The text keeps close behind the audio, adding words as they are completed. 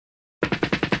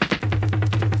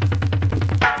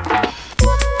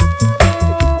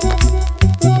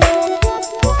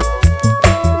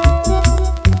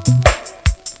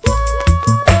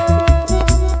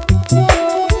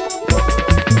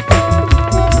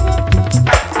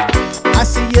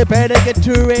You better get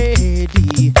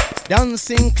ready.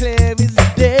 Dancing Claire is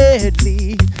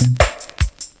deadly.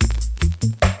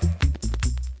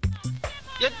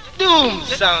 Your doom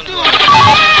sound.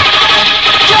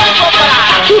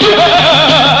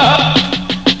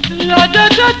 La da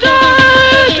da da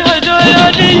da da da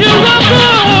you will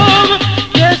come.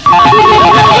 Yes,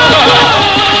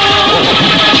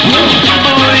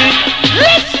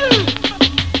 listen.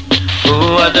 Who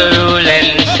are the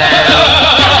ruling sound?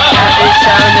 Happy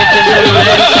sound, it is a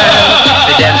ruling sound.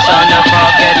 The them sound of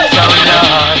pocket sound,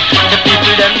 Lord. The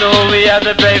people them know we are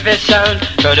the bravest sound.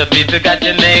 So the people got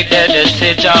to make their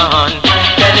decision.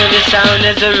 Tell you the sound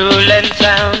is a ruling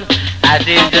sound.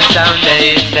 Addies the sound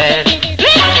they said.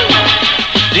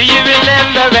 Do you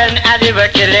remember when Addies were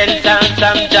killing sound,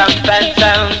 some jump and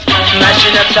sounds,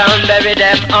 smashing up sound, bury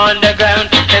them on the ground.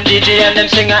 Them DJ and them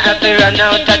singer have to run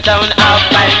out of town. I'll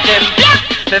find him black,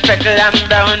 the freckle and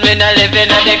brown. We not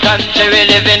living at the country, we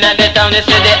living at the town. They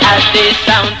say they Addies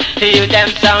sound, hear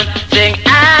them sound, sing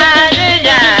Addies.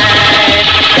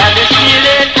 Got the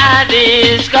stealing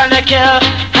Addies, gonna kill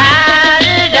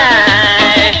Addies.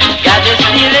 Got the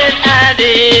stealing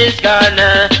Addies,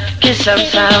 gonna kiss some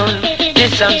sound.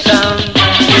 Some sound.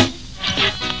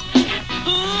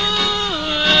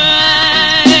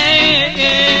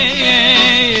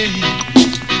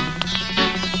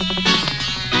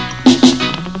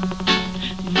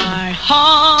 My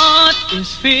heart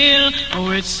is filled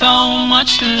with so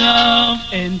much love,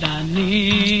 and I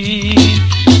need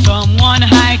someone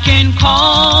I can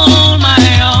call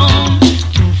my own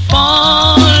to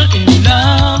fall in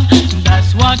love.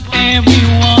 That's what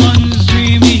everyone's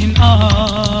dreaming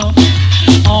of.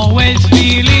 Always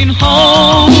feeling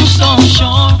home, so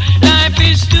sure life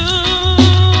is too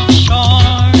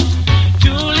short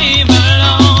to live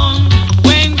alone.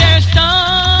 When there's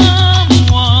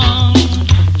someone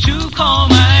to call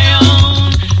my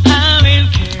own, I will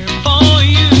care for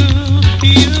you,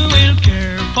 you will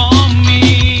care for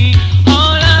me.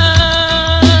 Our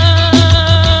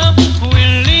love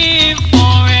will live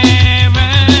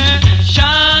forever.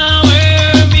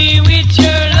 Shower me with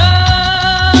your love.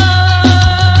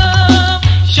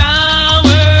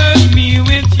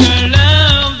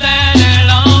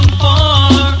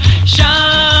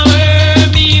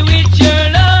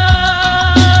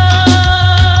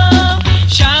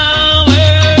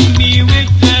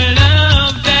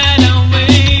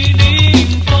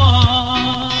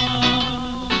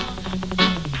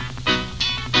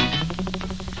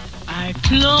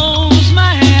 Close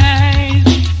my eyes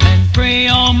and pray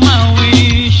all my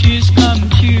wishes come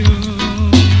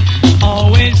true.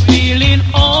 Always feeling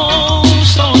oh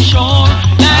so sure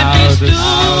life is too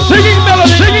singing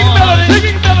melody.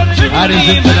 Addies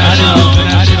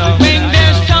International. When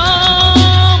there's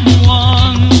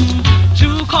someone to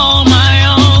call my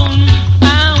own, I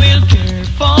will care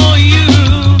for you,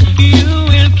 you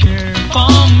will care for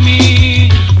me.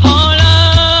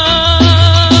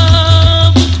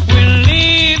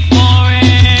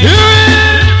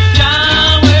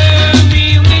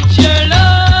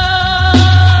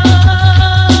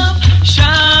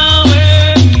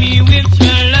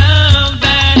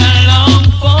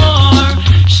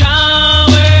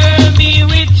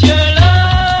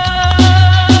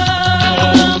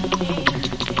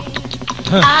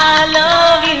 I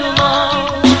love you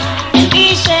more, and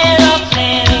we share a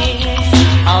place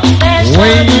of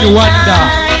special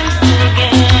times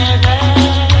together.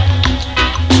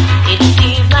 It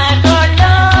seems like our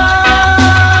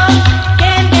love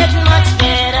can get much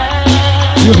better.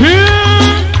 You hear?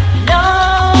 No,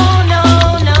 no,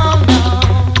 no, no,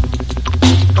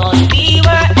 'cause we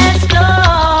were as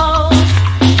close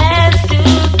as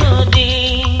two could be.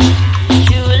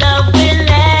 True love will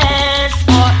last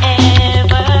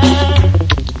forever.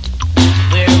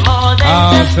 We're more than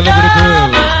just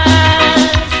lovers.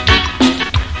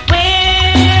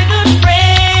 We're good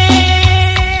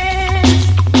friends.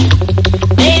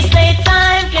 They say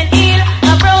time can heal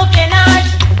a broken heart.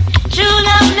 True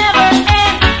love never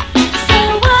ends. So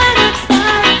why not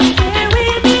start where we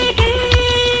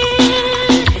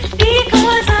begin?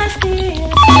 Because I still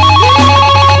say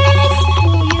yes to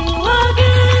you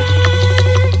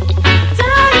again.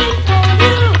 Darling, for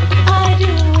you, I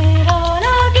do it all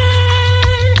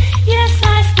again. Yes, I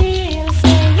still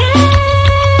say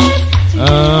yes to you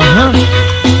again.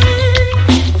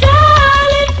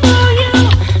 Darling, for you,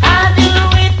 I do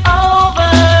it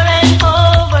over and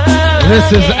over. This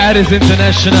is Addies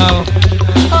International.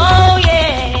 Oh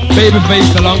yeah.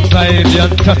 Babyface alongside the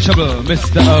untouchable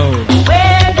Mr. O.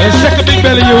 Where Hey, does second big it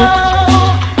belly, you. go?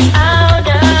 How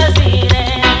does it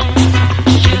end?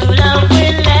 True love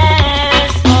will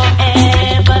last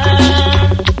forever.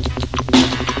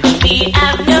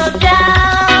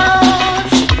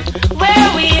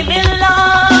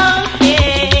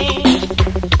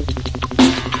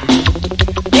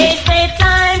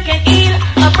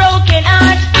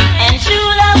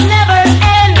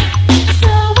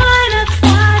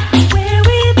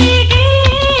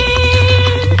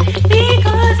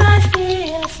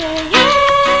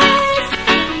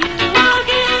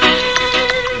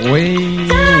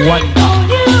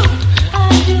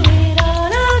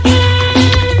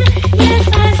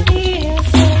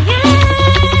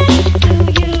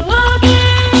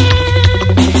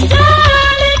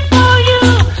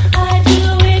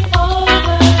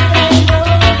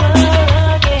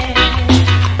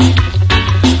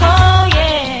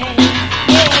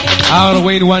 Al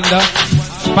Wayne Wonder.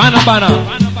 Banner, banner.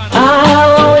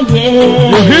 Oh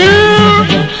yeah. You hear?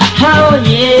 Oh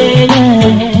yeah.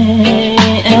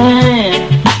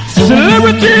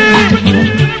 Celebrity.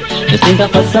 You think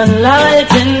of a sunlight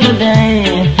in the day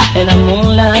and a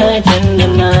moonlight in the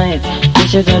night.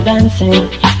 Fishes are dancing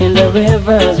in the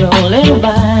rivers rolling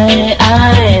by.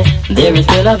 There is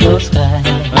still a blue sky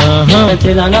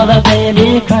until another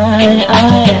baby cry.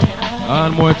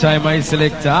 One more time, I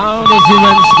select all the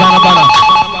humans. Banner, banner.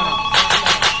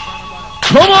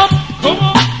 Come up, come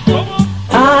up, come up.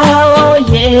 Oh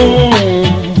yeah.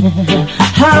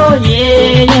 Oh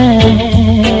yeah.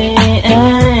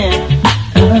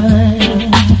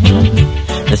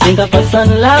 Just think of a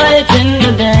sunlight in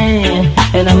the day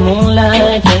and a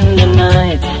moonlight in the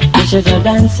night. Fishes are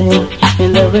dancing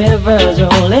in the rivers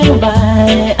rolling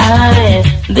by.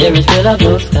 There is still a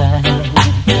blue sky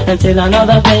until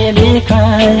another baby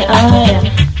cry.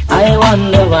 I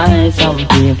wonder why some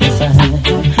people say,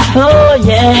 oh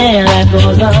yeah, life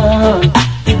goes on.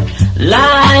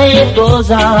 Life goes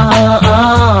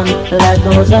on, life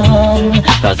goes on,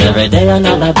 'cause every day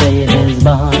another baby's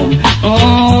born.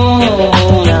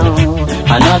 Oh no,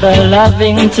 another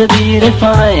loving to be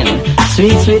defined.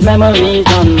 Sweet, sweet memories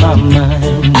on my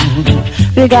mind.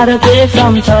 We gotta take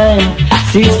some time,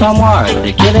 see some war,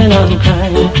 the killing and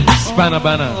crime. Banner,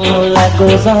 banner. Oh, life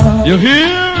goes on. You hear?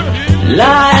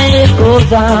 Life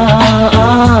goes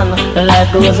on,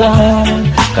 life goes on,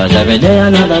 'cause every day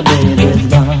another baby's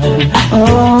born.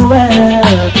 Oh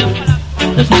well,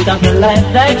 just think of the life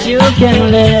that you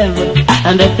can live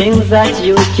and the things that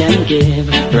you can give.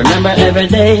 Remember every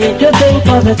day to think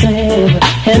positive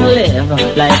and live.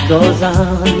 Life goes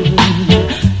on.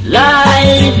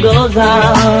 Life goes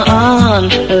on,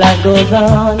 life goes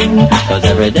on, 'cause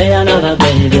every day another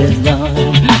baby's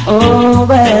born. Oh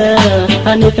well,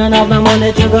 and you can have the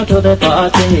money to go to the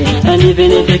party, and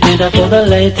even if you can't afford the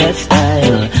latest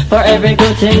style, for every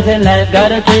good thing in life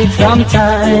gotta take some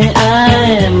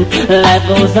time. Life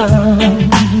goes on,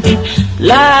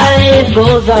 life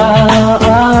goes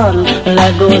on,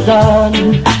 life goes on,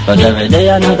 'cause every day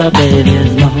another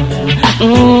baby's born.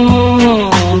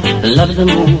 Love the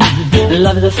moon,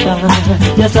 love the star.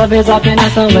 Yes, love is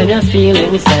happiness and when you're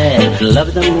feeling sad.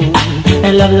 Love the moon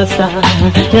and love the star.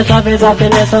 Yes, love is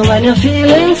happiness and when you're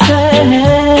feeling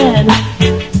sad.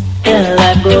 And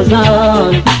life goes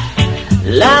on.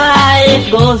 Life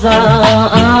goes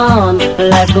on,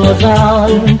 life goes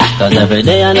on, 'cause every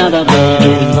day another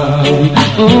baby is born.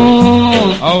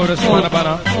 Oh, the Banner,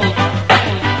 banner.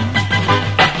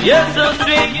 You're so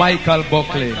sweet, Michael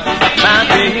Buckley. my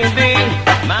baby.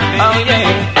 Oh yeah,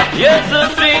 you're so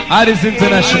sweet. Addies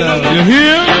International. You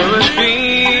hear? You're a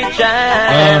sweet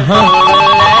child, so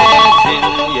relaxing,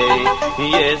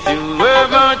 yeah. Yes, you were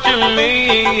born to me.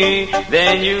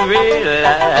 Then you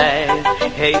realize,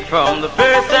 hey, from the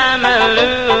first time I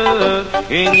looked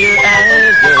in your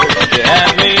eyes, girl, you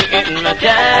have me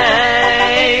hypnotized.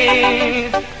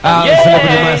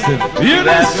 Celebrity Massive. You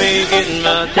have me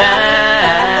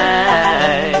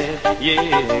hypnotized. Yeah.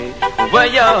 Well,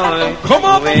 you're come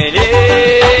up.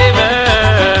 Whenever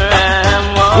I'm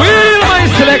Will my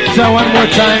selector one more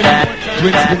time.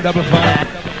 Twin spin double five.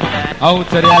 Out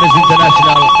to the Addies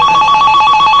International.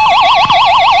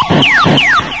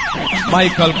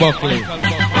 Michael Buckley.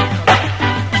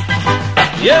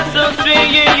 you're so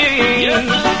sweet,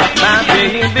 my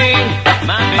baby.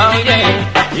 Oh yeah,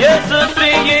 you're so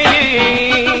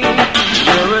sweet.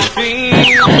 You're a sweet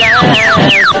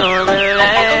child, so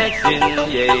relaxing,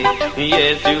 yeah.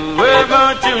 Yes, you were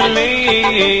born to me.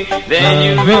 Then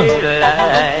you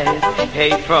realize,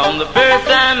 hey, from the first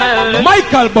time I looked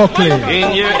Michael Buckley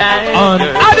in your eyes, on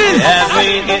girl, Addies. you have me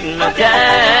hypnotized.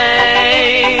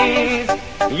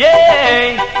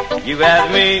 Yeah, you have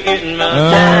me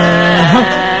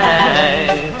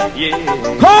hypnotized. Yeah.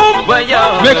 Come. Well,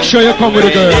 you're Make sure you come with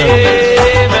the girl.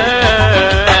 wherever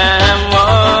I'm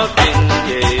walking,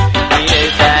 yeah.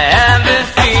 Yes, I am the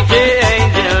sweet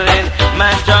angel in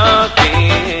my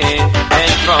talking.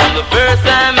 And from the first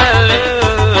time I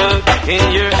look in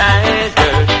your eyes,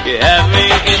 girl, you have me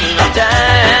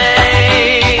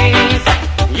hypnotized.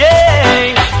 Yeah,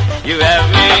 you have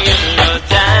me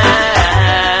hypnotized.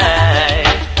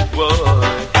 Whoa,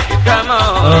 come on.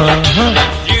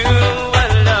 You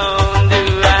alone do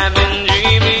I've been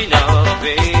dreaming of,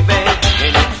 baby.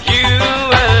 And it's you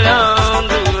alone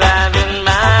do I've been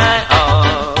my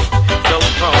all. So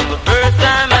from the first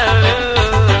time I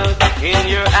look in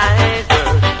your eyes,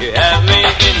 girl, you have me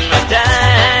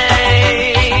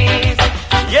hypnotized.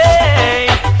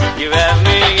 Yeah, you have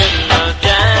me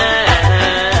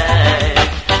hypnotized.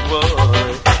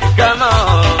 Whoa, come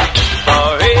on,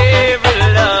 forever.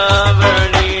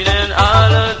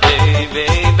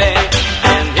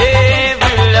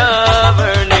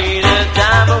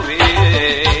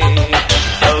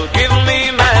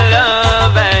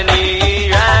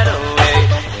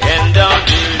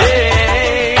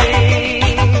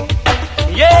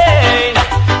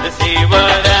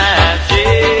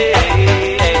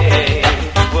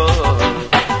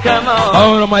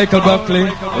 Brother Michael Buckley,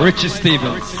 Richie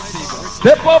Stevens.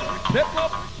 Step up.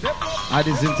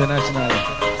 Addies International.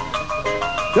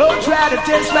 Don't try to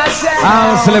test my sound.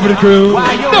 All celebrity crew,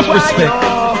 enough respect.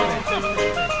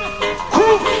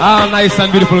 All nice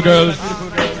and beautiful girls.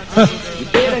 You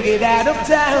better get out of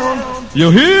town.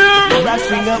 You hear? I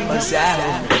swing up my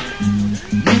sound.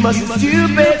 You must be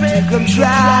stupid to come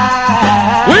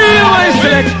try. We my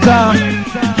selector.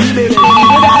 You better leave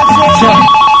it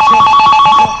out.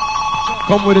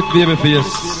 Come with it, baby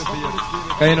face.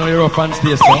 Cause you know you're up on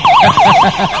stage, so.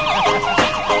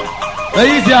 The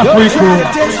easy free crew.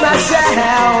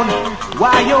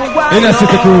 In a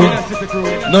city crew.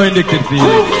 No indicted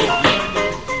feeling.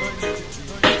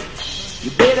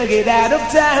 You better get out of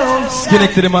town. Skin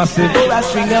it to the massive. Before I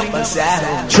swing up my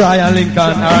saddle. Try and link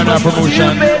on R&R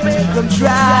promotion. Come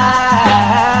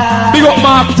try. Big up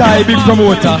Mark Ty, big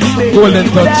promoter. Golden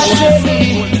touch.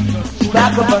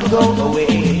 Back up and go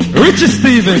away. Richie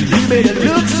Stevens. You better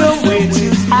look somewhere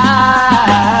too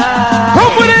high.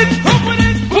 Come with it.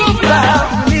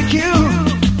 I'll lick you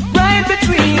right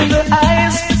between the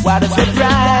eyes. What a surprise.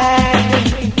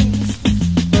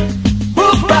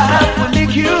 I'll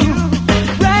lick you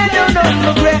right down on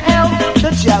the ground.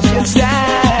 The champion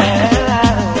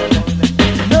sound.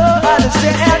 No other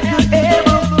sound could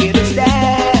ever get us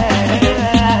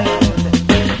down.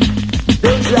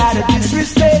 Don't try to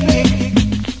disrespect me.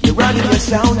 You're running your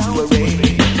sound to a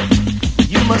ray.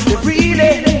 You must have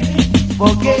really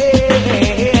forget.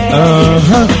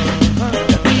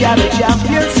 We are the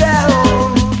champion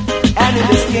sound. And in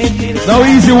this game, no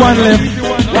easy one left.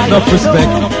 Enough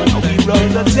respect. We run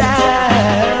the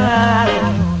town.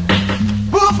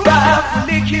 Woof, I'll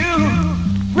lick you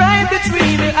right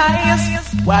between the eyes.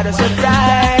 What a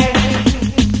surprise.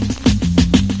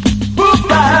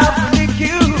 Woof, I'll lick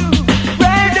you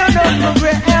right down on the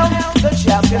ground. The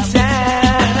champion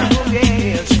sound,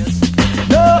 yes.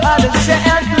 No other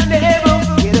sound could never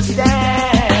get us down.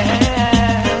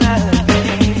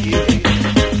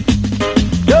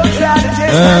 Don't try to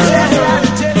test my sound.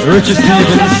 Richie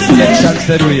Stevens, selection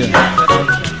said we are.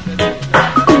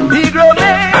 Negro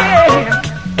man,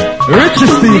 Richie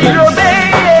Negro Stevens.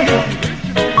 man,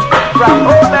 from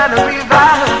Old Man River,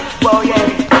 oh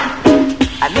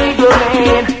yeah. A Negro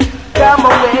man, come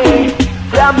away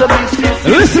from the Mississippi.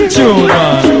 Listen to him,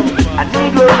 man. A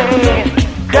Negro man,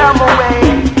 come away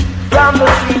from the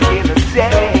sinking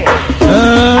sand. A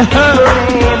Negro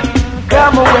man,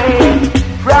 come away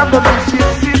from the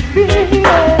Mississippi.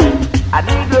 A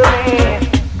Negro man,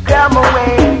 come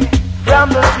away from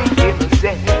the sinking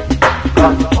sand.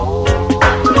 From the old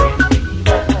river,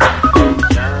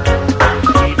 just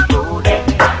keep rolling.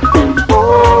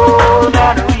 Old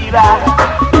man river,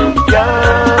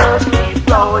 just keep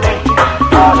rolling.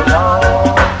 All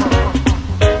along,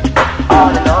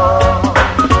 all along.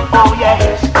 Oh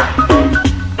yes,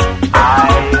 I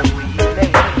am really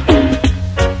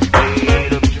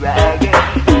scared of dragging,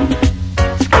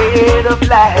 scared of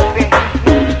laughing,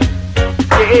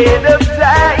 scared of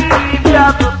sight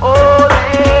of the old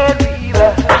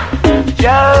river.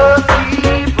 Just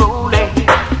keep rolling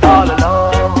all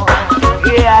along,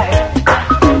 yeah,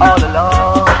 all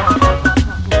along.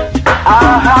 Oh,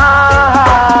 oh,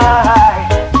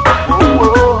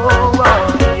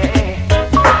 yeah.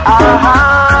 Oh,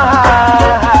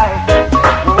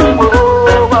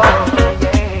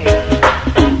 yeah.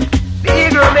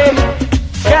 Negro man,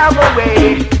 come away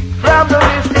from the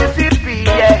Mississippi,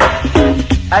 yeah.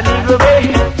 A Negro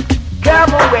man,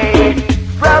 come away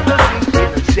from the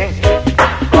sinking sand.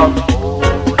 From the old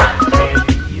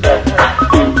river,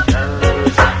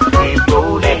 just keep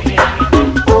rolling.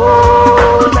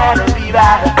 Old man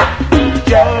river,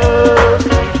 just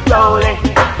keep rolling.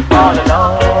 All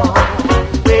along,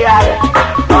 we are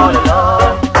all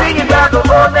along. Singing about the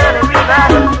old man river.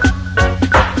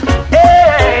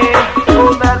 Hey,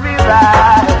 old man river,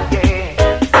 yeah.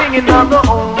 Singing about the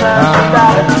old man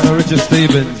river. Richie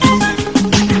Stevens.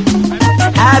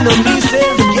 I know me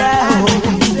sell the girl.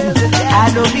 I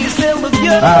know me sell the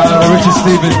girl. Richie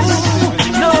Stevens.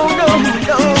 No, no,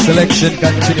 no. Selection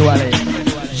continually.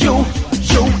 Yo,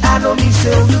 I know me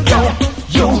sell the girl.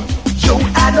 Yo,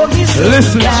 I know me sell the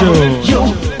Listen girl. to.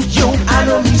 Yo, I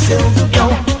know me sell the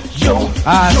girl. Yo,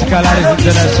 Addies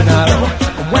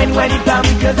International. when it by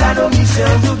me cause I know me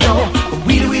sell the girl.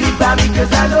 Willy by me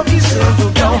cause I know me sell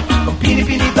the girl.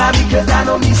 Pity by me cause I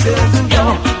know me sell the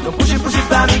girl. Push it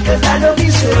by me cause I know me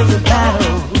sell the girl.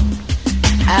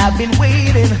 I've been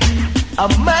waiting a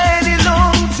mighty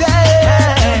long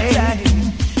time,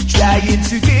 trying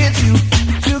to get you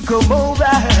to come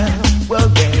over. Well,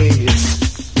 yes,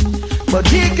 but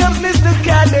here comes Mr.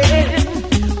 Cannon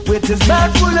with a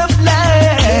man full of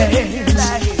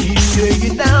lies. He's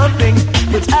saying nothing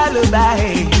but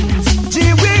alibis.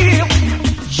 Gee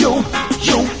whiz, yo,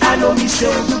 I know me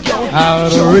say you don't.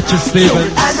 Out of Richard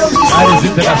Stevens, Addies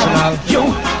International. Yo,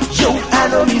 I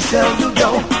know me say you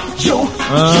don't. Yo,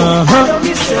 I know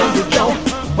me say you don't.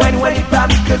 When it bam,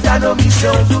 cause I know me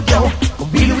say you don't. Come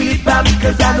beat it bam,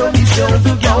 cause I know me say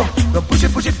you don't. Come push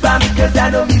it bam, cause I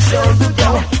know me say you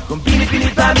don't. Come beat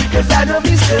it bam, cause I know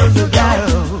me say you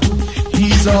don't.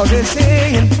 He's always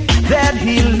saying that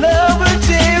he'll love and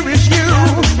cherish you.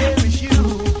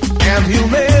 And he'll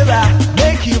never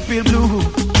make you feel blue.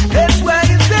 That's why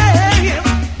he's saying.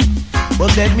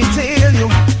 But let me tell you,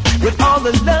 with all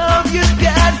the love you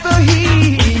got for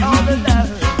him,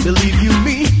 believe you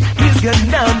me, he's got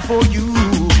none for you.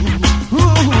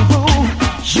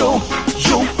 Yo,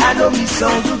 I know me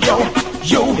sound you,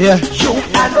 yo,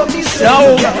 I know me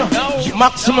sound you.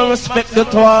 Maximum respect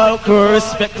to all crew,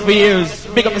 respect for years.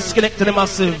 Big up the Skillet to the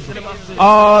massive.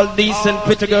 All decent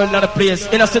pretty girl in the place.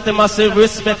 In a city massive,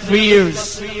 respect for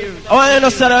years. I want you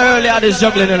to say that earlier this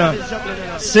juggling, you know.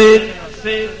 See,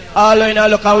 all in a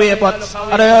look away, but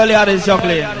at the earlier this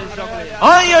juggling.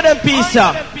 I hear them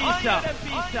pizza.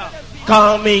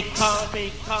 Calm mix.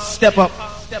 Step up.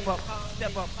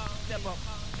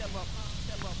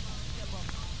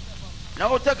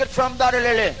 Now take it from Daddy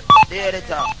Lily, the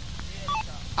editor.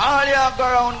 All your go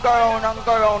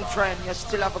around, friend. You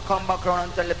still have to come back around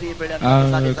and tell the people them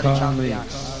that is the champion.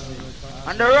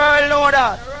 And the world know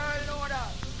that.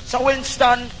 So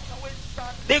Winston,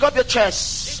 dig up your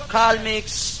chest. Call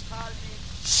mix.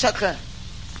 Second.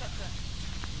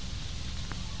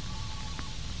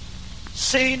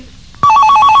 Scene.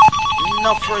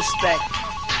 Enough respect.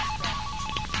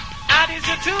 Addies,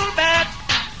 you're too bad.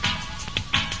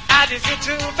 Addies,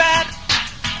 you're too bad.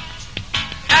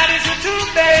 Addies, you're too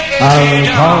bad.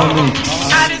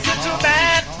 Addies, you're too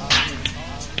bad.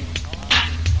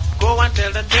 Go and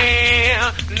tell the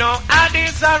tale. No,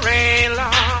 Addies are real.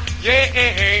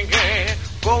 Yeah.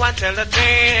 Go and tell the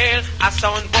tale. A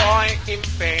sound boy in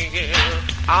fail.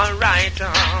 Alright.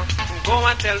 Go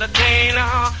and tell the tale.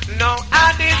 No,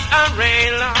 Addies are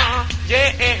real.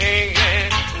 Yeah.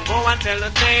 Go and tell the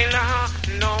tale.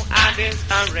 No, Addies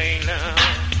are real.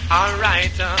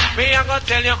 Alright, me a go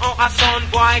tell you how a sound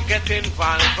boy get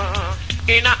involved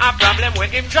in a problem where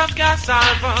him just can't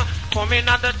solve. Come in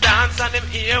at the dance and him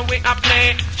here we a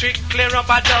play. Strictly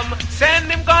rubber dumb,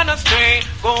 send him gonna stray.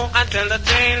 Go and tell the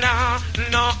tailor,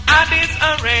 no Addies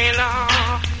a railer.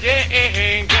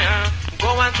 Yeah. Go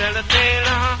and tell the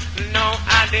tailor, no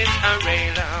Addies a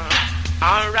railer.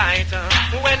 Alright,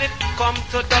 when it come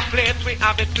to the plate, we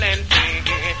have it plenty.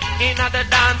 In the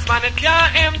dance, man, it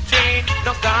can't empty.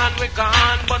 No gone, we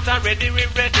gone, but already we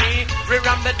ready. We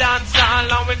ram the dance hall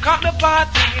and we cut the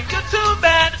party. You're too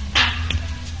bad.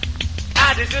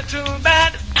 Addies, you're too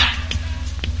bad.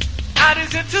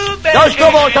 Addies, you're too bad. Just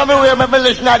come out of me way, make me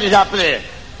listen to this play.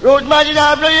 Road man in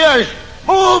our players.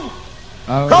 Move!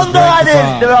 Come to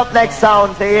Addies, the rough neck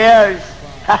sound for years.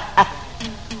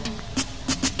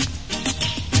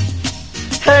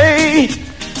 Hey,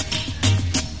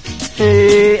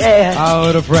 yeah.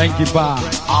 Out of Frankie Bar.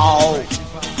 Ow.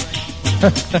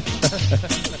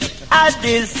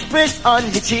 Addies, press on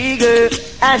the trigger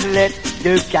and let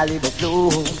the caliber flow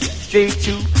straight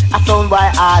to a sound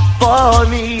by art for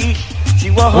me. She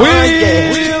was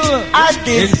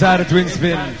Addies. Inside the twin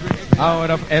spin. Out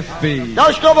of FB.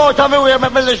 Just come out of me way,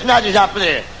 make me listen to this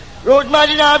play. Road man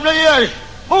in our players.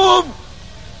 Move!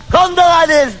 Come to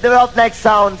Addies, the rough neck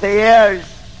sound for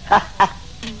years.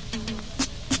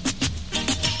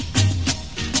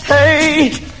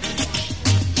 Hey,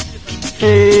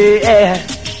 yeah.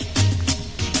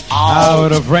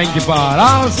 Out of Frankie Bar.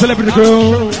 Out celebrity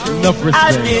crew. Enough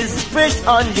respect. Addies, press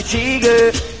on the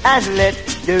trigger and let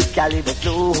the caliber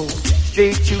flow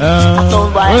straight to a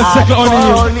sound by heart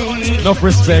for me. Enough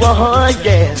respect. Oh,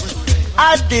 yes.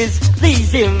 Addies,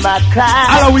 please hear my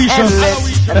cry Aloysius. and let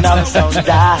the knock sound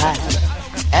die.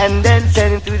 And then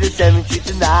send him to the cemetery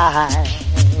tonight.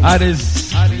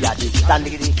 Addies. Addies, dan,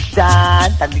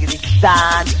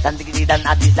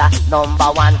 Addies,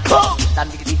 number one.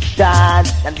 Dan.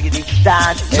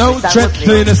 No threat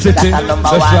to in the city.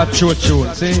 That's your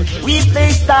tune. See? We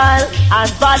play style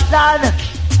and Batland.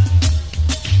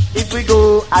 If we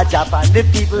go a Japan, the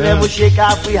people them will shake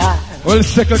off we have. Well,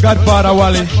 second Godfather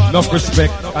Wally. Enough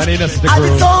respect. And in us the And the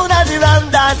crew. sound of the Ram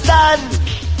Dance stand.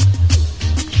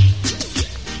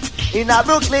 In a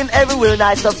Brooklyn, everywhere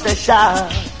nice obsession.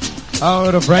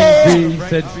 Out of Frankie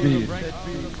said speed.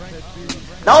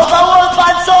 Now the whole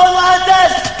band sound like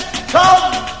this.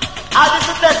 Come,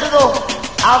 Addies is blessed.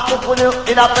 I'll put you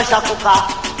in a pressure cooker.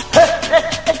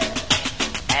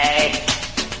 Hey.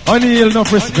 O'Neal,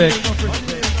 enough respect.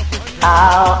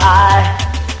 How I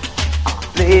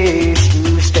please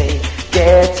to stay.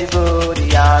 Get your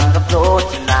booty on the floor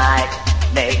tonight.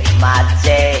 Make my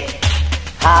day.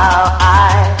 How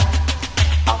I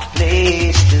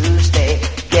please to stay.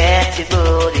 Get your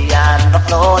booty on the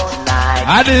floor tonight.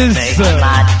 Addies. Make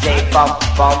my day. Bump,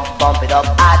 bump, bump it up.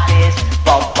 Addies.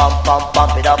 Bump, bump, bump,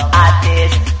 bump it up.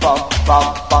 Addies. Bump,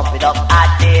 bump, bump it up.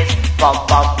 Addies. Bump,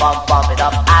 bump, bump, bump it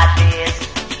up. Addies.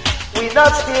 We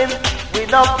not skin, we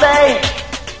not play.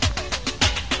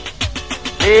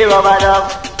 We rub it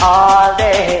up all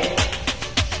day.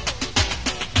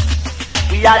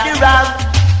 We are the rock,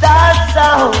 dance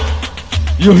sound.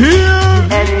 You hear?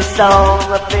 Any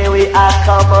song we play, we are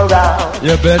come around.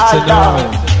 You better know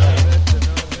it.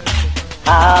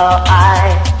 How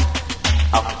I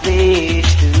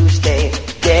pleased to stay.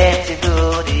 Get your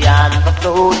booty on the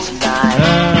floor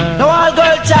tonight. No all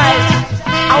girl child,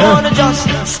 I wanna just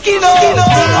skin out.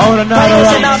 I wanna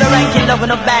know the ranking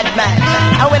loving a bad man.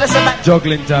 I wanna say back.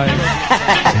 Juggling time.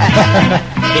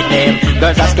 It name,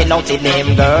 girls are skin out, it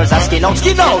name, girls are skin out,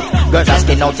 skin out. Girls are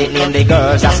skin out, it name, the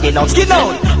girls are skin out, skin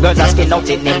out. Girls are skin out,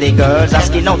 it name, the girls are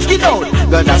skin out, skin out.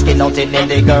 Girls are skin out, it name,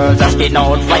 the girls are skin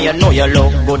out. When you know you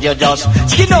look good, you just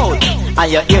skin out.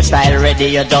 And your hairstyle ready,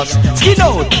 you just skin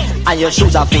out. And your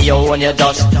shoes are for you when you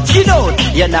just skin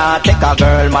out. You not take a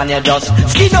girl, man, you just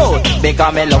skin out.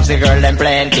 Because me loves the girl, them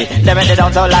plenty. Them in the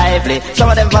down so lively. Some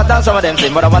of them fat and some of them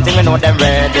thin. But the one thing we know them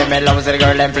ready. Me loves the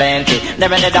girl, them plenty.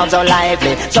 Them in the down so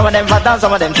lively. Some of them fat and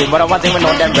some of them thin. But the one thing we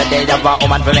know them ready. You have a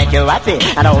woman to make you happy.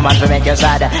 And a woman to make you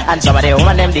sad. And some of the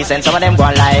woman them decent. Some of them go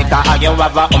like you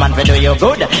have a woman to do you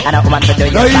good. And a woman to do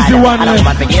you bad. And a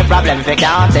woman to give problem. If you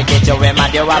can't take it to him.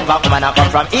 And you have a woman that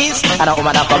come from east. And a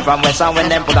woman that come from west. And when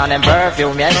them put on them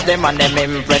perfume, yes, them and them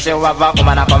impress. You have a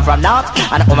woman that come from north.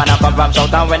 And a woman that come from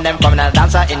south. And when them come in a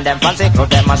dancer in them fancy clothes,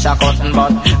 them a shock out and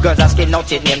butt. Girls are skin out,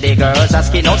 it name the girls are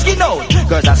skin out, skin out.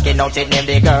 Girls are skin out, it name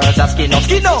the girls are skin out,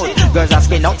 skin out. Girls are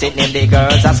skin out, it name the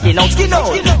girls are skin out, skin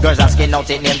out. Girls are skin out,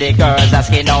 it name the girls are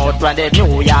skin out. When the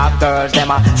New York girls,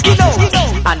 them a skin out.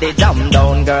 And the jam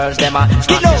down girls, them a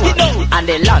skin out. And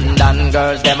the London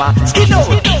girls, them a skin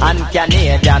out. And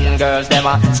Canadian girls, them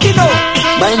a skin out.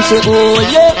 Man, she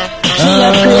old, yeah. She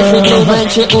a crazy glue, man,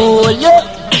 she old, yeah.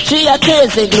 She a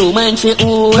crazy glue, man, she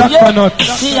old, yeah.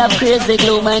 She a crazy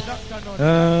glue, man.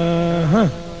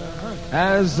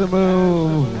 As a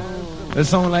move. They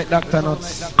sound like Dr.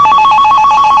 Nuts.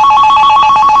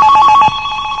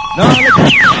 No,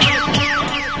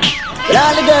 With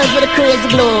all the girls with a crazy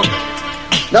glow,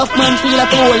 enough man feel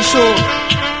like a whole show.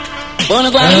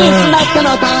 Wanna go and listen Dr.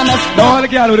 Nuts and us. all the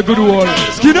girl with a good wall.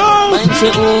 Skin out! Man, she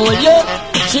old, yeah.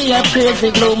 She a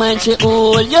crazy glue, man, she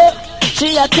old, yeah.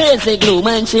 She a crazy glue,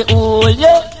 man, she old,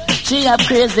 yeah. She a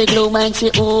crazy glue, man,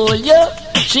 she old, yeah.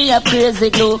 She a crazy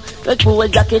glue, like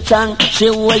old Jackie Chan, she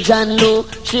old John Lou.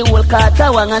 She old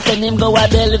Carter Wang and send him go a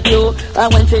Bellevue.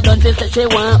 And when she done, she say she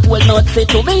want old Nutsy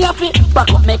too. Me have to pack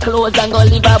up my clothes and go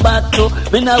leave her back too.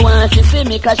 Me no want she see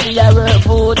me cause she a real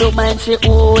voodoo, man, she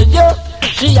old, yeah.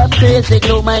 She a crazy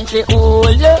glue, man, she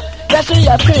old, yeah. Yeah, she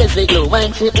a crazy glue,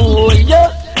 man, she old,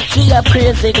 yeah. She a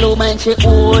crazy glue, man, she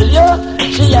old, yeah.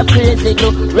 She a crazy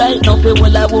glue. Right now,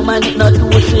 people a woman, it not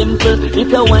too simple. If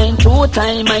you whine 2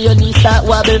 times and your knees start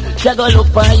wobble, she go look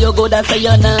for you good and say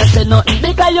you not say nothing.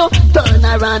 Because you turn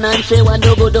around and she want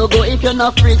to go. If you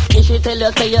not frisky, she tell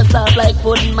you say you soft like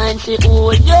pudding, man, she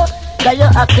old, yeah. Cause you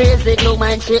a crazy glue,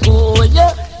 man, she old,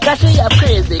 yeah. Cause she a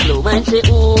crazy glue, man, she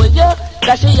old, yeah.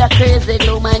 Cause she a crazy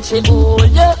glue, man, she old,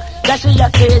 yeah. Cause she a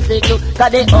crazy glue.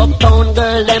 Cause the uptown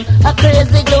girl them a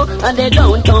crazy glue. And the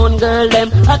downtown girl them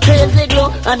a crazy glue.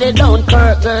 And the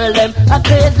Dunkirk girl them a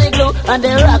crazy glue. And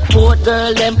the Rockford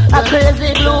girl them a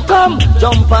crazy glue. Come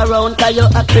jump around cause you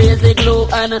a crazy glue.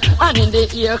 And in the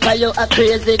ear cause you a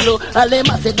crazy glue. All them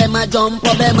a say them a jump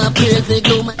up, them a crazy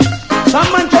glue. Some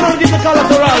man cannot give the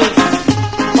collaterals.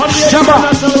 On the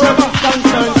international rubber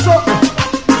concern. So,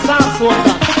 that's what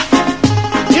that.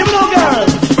 Give no girls.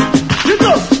 You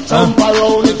just jump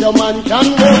around if your man can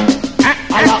work.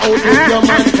 All out if your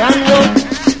man can work.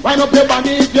 Wind up your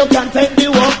body if you can take the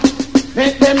work.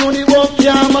 Make them know the work,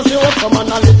 yeah, must you work. Come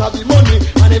on and let her be money.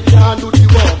 And if you can't do the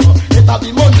work, let her be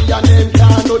money. And them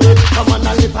can't do it. Come on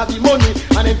and let her be money.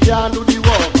 And if you can't do the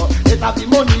work, let her be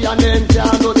money. And them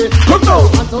can't do it. Come on.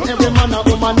 And so every man and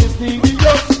woman is needy,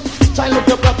 yes. Child of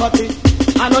your property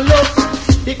and a loss.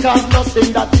 Because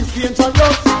nothing that is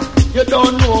dangerous. You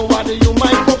don't know what you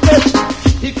might forget.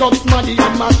 He comes money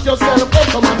and mash yourself up.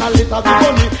 Come on a little bit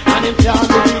money and him can't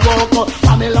do the work.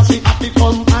 Pamela she happy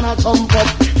come and I jump up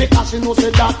because she knows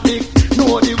that big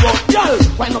know the work. Girl,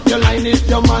 wind up your line if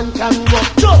your man can walk.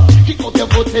 Kick out your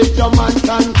foot if your man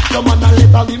can. Come on a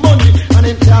little bit money and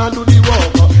him can't do the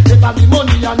work. Little bit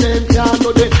money and him can't do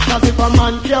the. Cause if a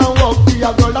man can't walk, be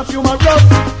a girl that you might rough.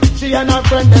 She and her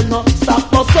friend them not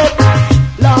stop us up.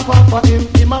 Laugh off for him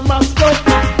a mask up.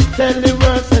 Tell the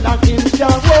world say that him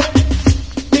can't walk.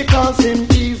 Because him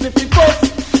easy to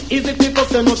fuss. Easy to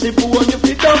fuss, you know she pull you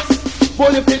fi ducks.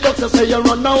 Pull you fi ducks, you say you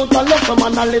run out of luck. Some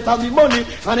man a let her be money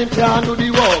and him can't do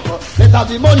the work. Let her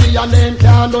be money and him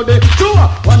can't do the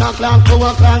 1 o'clock, 2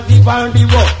 o'clock, give her the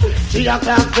work. 3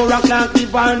 o'clock, 4 o'clock,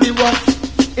 give her the work.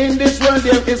 In this world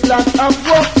there is lots of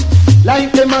work.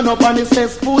 Like the man up on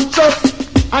his food truck.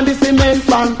 And the cement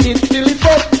pan it till it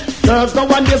up. Girls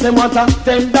nowadays they want a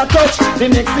tender touch. The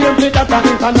next year play that an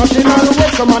international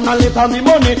work. Some man a let her be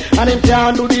money and him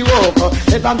can't do the work.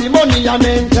 Let her be money and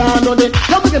him can't do the.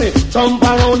 Come again it. Jump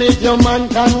around if your man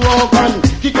can walk and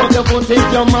kick out your foot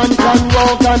if your man can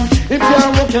walk and if you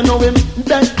can't walk you know him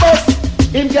dead bust.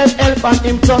 Him get help and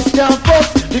him just can't fuss.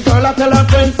 The girl a tell her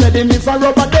friends said him is a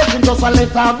rubber duck. Him just a let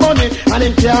her money and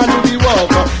him can't do the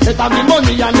work. Let her be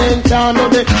money and him can't do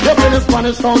the. You feel the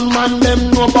Spanish town man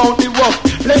them know about the work.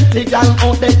 Plenty gal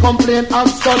out they complain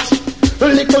as such.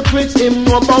 Little twitch him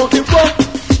know about the work.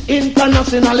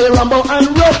 Internationally rambo and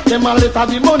rough. Them a let her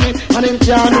be money and him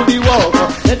can't do the work.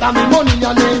 Let her be money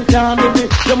and him can't do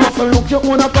the. You must look your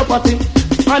own property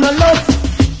and a loss.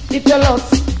 If you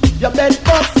lost, you bed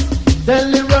bust. Tell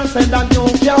the world say that you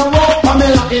can't walk.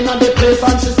 Pamela in the place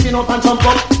and she skin up and jump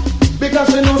up. Because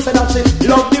she knows that she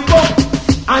love the work.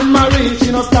 And Marie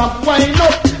she no stop wind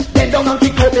up. Get down and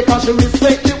kick out because she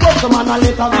respect the work. Some man a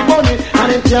let her be money and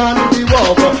him can't do the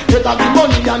work. Let her be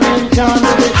money and him can't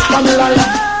do the. Pamela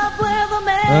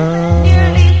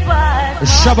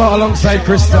Shabba alongside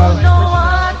Crystal.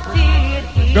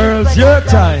 Girls, your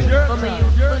time.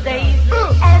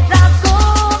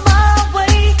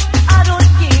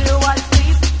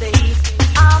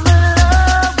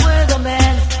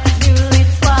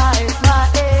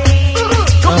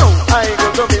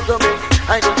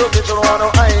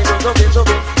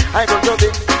 I go to be,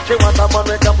 she want a man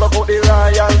we can block out the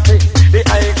royalty. The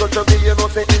I go to be, you know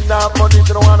say in that money,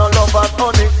 she don't want no love and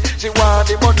honey. She want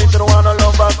the money, she don't want no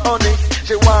love and honey.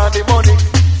 She want the money.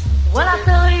 Well, I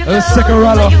tell you that second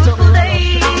rollo.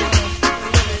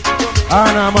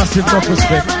 I know massive enough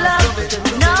respect.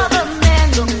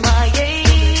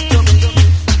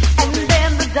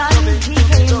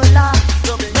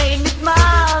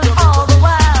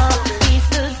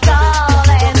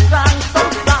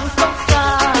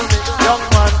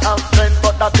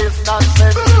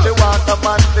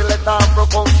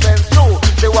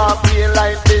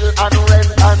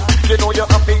 You know you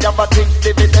have to have a big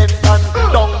dividend and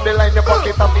down the line your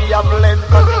pocket have to have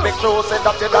length and make sure say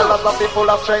that your dollars have to full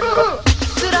of strength.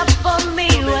 Stood up for me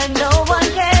when no one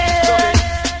cared.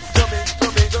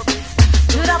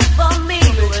 Stood up for me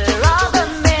where other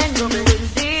men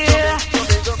wouldn't dare.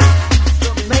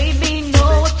 Made me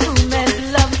know what true men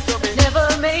love.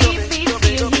 Never made me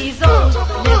feel his own.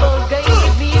 Never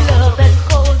gave me love that's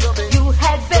cold. You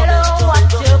had better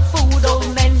watch your food. Old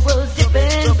men will dip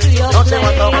into your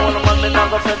plate.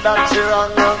 That she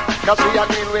wrong, cause we are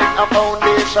dealing with a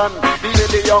foundation.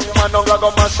 The young man don't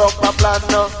go mash up my plan,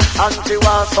 and she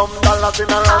wants some dollars in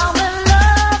her hand. I'm in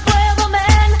love with a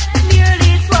man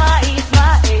nearly twice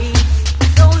my age.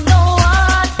 Don't know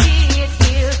what it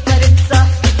is, but it's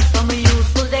from my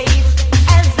youthful days.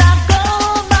 As I go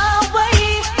my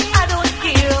way, I don't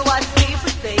care what people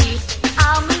say.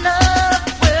 I'm in love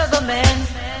with a man.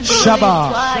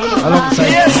 Shabba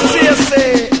alongside. Yes,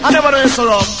 I never know so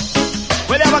wrong.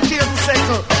 When you have a case to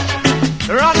settle,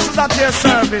 the rocks is at your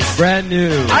service. Brand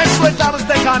new. I swear I was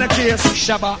taking on a case.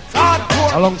 Shabba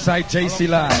hardcore alongside JC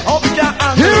Live. Hope you can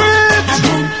Hear it! I've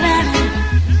been planning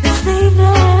this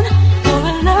evening for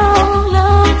a long,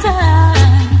 long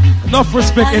time. Enough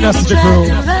respect in us, the crew.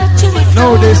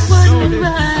 Know this.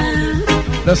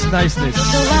 That's niceness.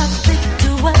 So I'll stick to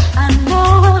what I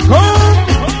know.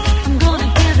 I'm gonna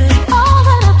give it all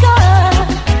that I've got.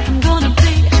 I'm gonna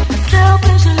be a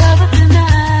selfish lover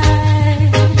tonight.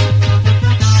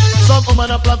 Some woman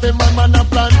a planting, man a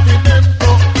planting them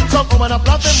too. Some woman a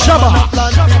planting, man a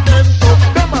planting them too.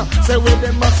 Them a say what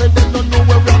them a say, them don't know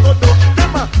where we go do.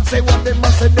 Them a say what them a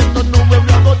say, them don't know where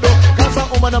we go do. Cause a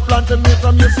woman a planting me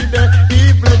from you see the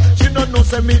evening. She don't know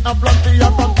say me a planting ya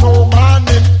from two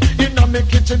morning. In a me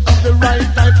kitchen of the right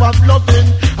type of loving,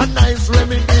 a nice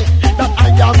remedy that I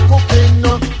am cooking.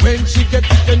 When she get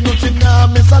it, then she nah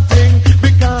miss a thing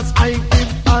because I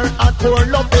give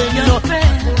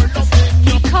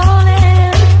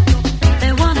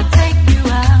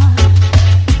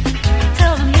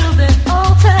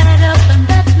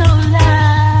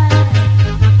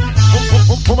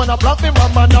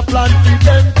mama na plant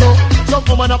them too. Some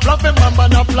woman a plant me mama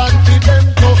na plant them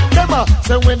too. Them a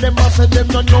say when them a say them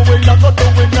no know where I go do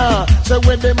we now. Say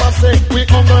when them a say we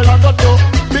hungry I go do.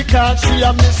 Because she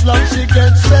a miss love, she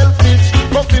get selfish.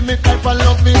 But for me type of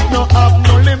love it no have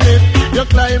no limit. You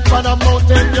climb on a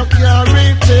mountain, you can't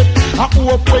reach it. I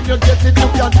hope when you get it, you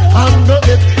can handle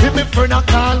it. If me friend a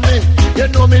call me, you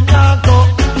know me not go.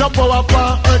 No power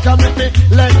for earth and make me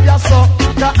let you so.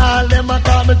 Cause all them a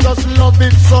call me just love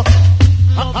it so.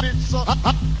 Love it so.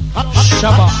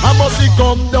 Shabba. I must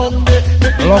come down there.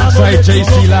 Alongside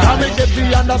JC Live. I make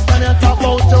you understand and talk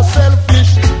about your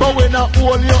selfish. But when I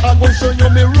hold you, I go show you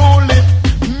me rule it.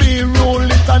 Me rule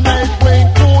it and I going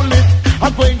cool it.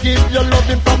 I'm going to give you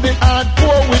loving from the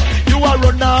hardcore with. You are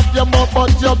run off your mouth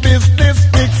but your business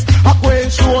fix. I'm going to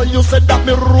show you said that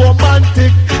me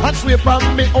romantic. And sweep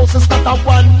on me house and start a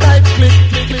one night click.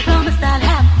 Promise I'll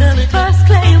have the first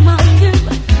claim on you.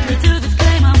 To this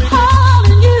claim I'm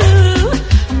holding you.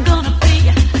 I'm gonna be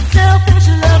a selfish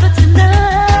lover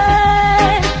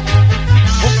tonight.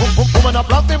 Woman a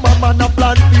plant me, mama na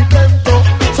plant me them too.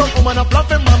 Some woman a plant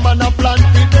me, mama na plant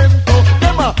me them too.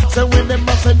 Them a say when them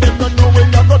a say them don't know where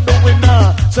you go do we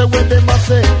now. Say when them a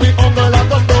say we hungry I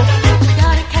go do.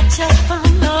 Gotta catch up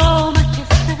on all my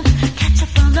kissing, catch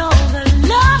up on all the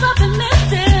love I've been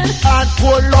missing.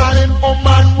 Hardcore loving,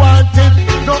 woman wanted.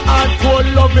 No hardcore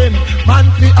loving, man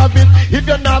fi have it. If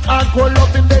you're not hardcore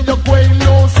loving, then you're going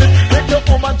lose it. Make your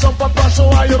woman jump up and show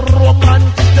how you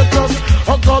romantic. You just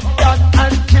hug up that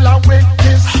and kill away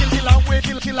kiss. Kill away,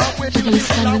 kill away, kill away,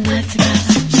 kill away.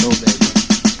 So baby.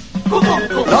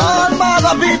 All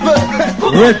mother people.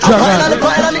 Rich Finally,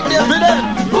 finally, they're with them.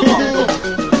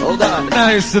 Hold on.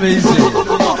 Nice and easy.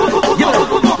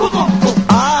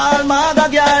 All mother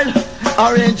girl,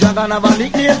 orange a gonna have a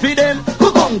nickname for them.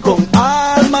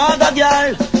 All mother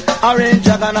girl, orange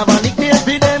a gonna have a nickname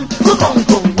for them.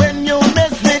 When you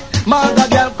mess with mother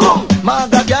girl, come,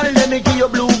 mother girl, let me give you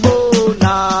blue bone.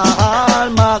 All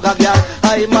mother girl,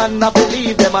 I man not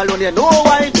believe them alone. You know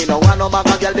why? Me no want no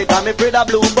mother girl because me afraid of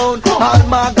blue bone. All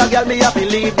mother girl, me have to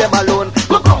leave them alone.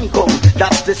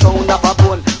 That's the sound of a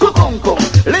bone.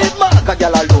 Leave mother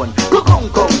girl alone.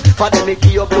 For them me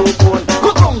give you blue bone.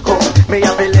 Me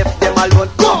have to left them alone.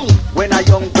 When a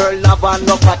young girl have a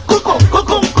no fat.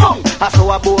 I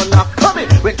saw a bone come in.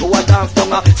 Went to a dance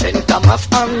down a St. Thomas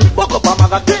and woke up a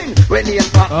magazine. When he and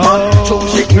fat man, so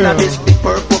she in a this big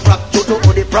purple frock. To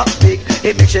the frock big,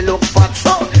 it makes you look fat.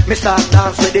 So me start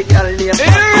dance with the girl named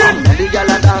Fat. And the girl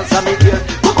a dance and me hear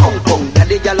and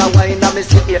the girl a wine and me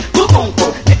sit here.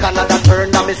 Make another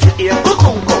turn and me sit here.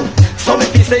 So me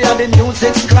be say the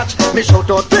music scratch. Me shout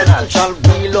out financial,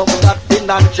 wheel up that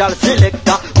financial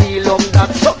selector, wheel up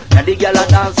that. So and the girl a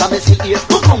dance and me sit here.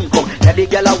 And the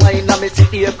girl a wine and me sit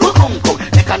here.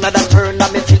 Make another turn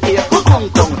and me sit here.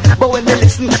 But when they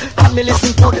listen, and me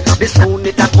listen good, the sound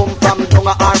it a come from down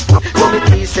a hard foot. So me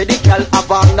please say the girl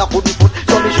have on a hoodie foot.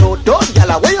 So me show those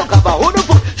girl where you have a hoodie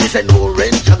foot. She say no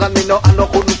range, and me no and no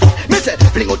hoodie foot. Me say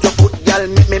fling out your foot, girl,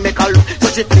 me make a look. So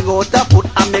she fling out her foot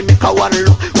and me make a one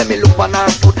look. When me look on her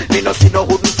foot, me no see no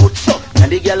hoodie foot. So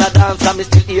and the girl a dance and me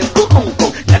still hear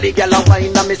and the girl a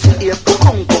wine and me still hear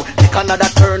Make another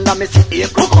turn and me still hear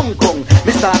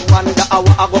Me start wonder how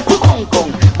I go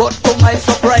but to my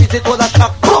surprise it was a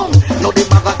shock. Now the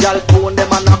maga girl tone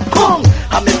them and a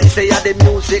and me say yeah the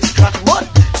music scratch, but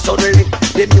suddenly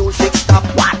the music stop.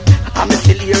 What? And me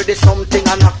still hear the something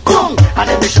and a and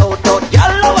then me shout out,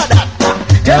 girl over that.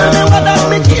 Tell me what that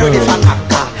me hear this a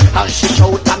knocker. And she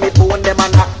shout and me bone them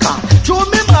and knocker. Through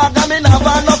me maga me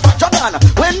never no patron.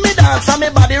 When me dance and me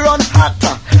body run hot.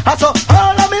 And so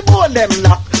all of me bone them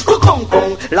knock.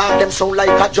 Loud them sound like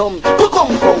a drum.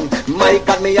 My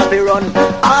God, me have to run.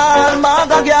 All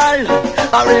maga girl,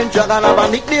 arrange a gonna have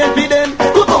a nickname for them.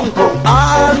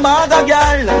 All maga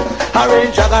girl,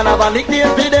 arrange a gonna have a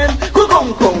nickname for them.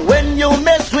 When you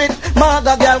mess with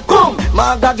maga girl, come,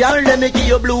 maga girl, let me give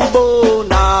you blue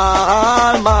bone.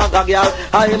 All maga girl,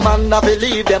 I man not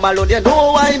believe them alone. You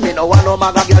know why? Me no want no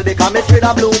maga girl because me afraid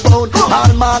of blue bone.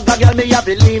 All maga girl, me have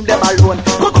to leave them alone.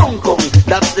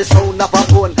 That's the sound of a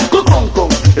bone.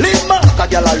 Leave maga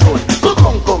girl alone.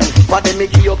 For them me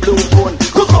give you blue bone.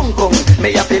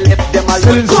 Me have to left them alone.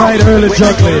 Still inside early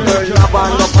juggling.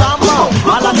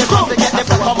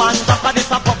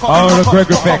 Oh, the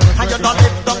Greg effect.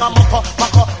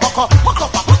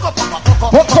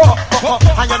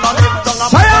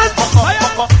 Science!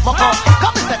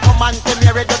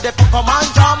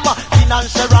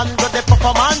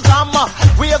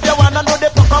 Wave your one and do the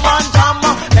Pokemon jam.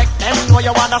 Make them know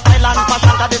you wanna silent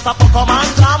fashion, cause this a Pokemon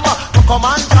jam.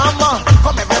 Pokemon jam.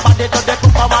 Come everybody to the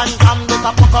Pokemon jam. This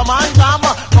a Pokemon jam.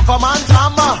 Pokemon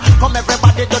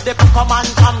everybody do the Pokemon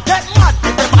jam. Get mad,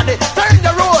 everybody, turn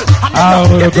the roll. And Oh,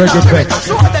 the break effect.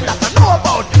 show them that I know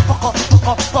about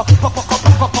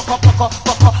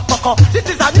Poko. This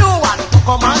is a new one,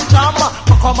 Pokemon jam,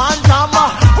 Pokemon jam.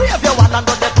 We have your one and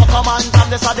do the Pokemon jam.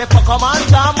 This is the Pokemon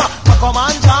jam,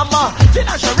 Pokemon jam.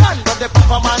 Tina Sharon do the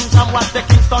Pokemon jam. What's the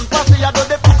Kingston Posse? I do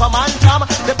the Pokemon jam.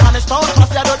 The Spanish Town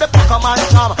Posse, I do the Pokemon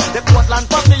jam. The Portland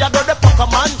Posse, I do the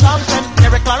Pokemon jam. Then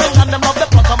Eric Clarence and them love the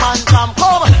Pokemon jam.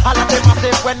 Come, all of them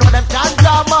massive when no them can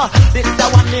jam. This is the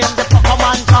one named the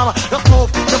Pokemon jam. Just move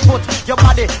your foot, your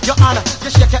body, your hand. You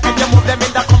shake your head, you move them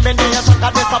in the combination.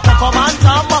 That is a Pokemon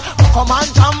jam, Pokemon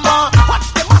jam. Watch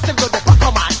the massive do the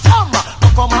Pokemon jam,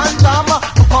 Pokemon jam,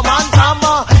 Pokemon jam.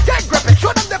 Get grip it,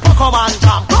 show them the Pokemon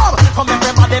jam. Come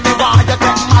everybody, me want you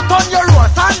get mad on your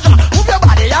road, Sandra. Move your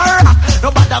body, you rock.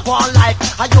 Nobody go on like,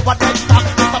 are you a dead stop?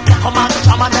 It's a Pokemon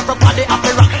jam and everybody have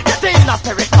to rock. Get in the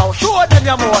spirit now, show them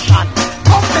your motion.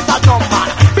 Come, Mr. Drum Man,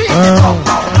 beat the drum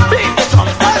now, beat the drum.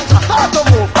 Sandra, start to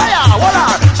move, fire, voila,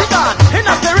 she gone, in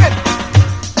the spirit.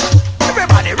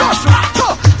 Everybody rush rock, so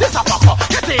this a Poko.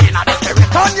 Get in the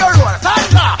spirit on your road,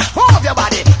 Sandra. Move your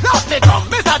body, not the drum,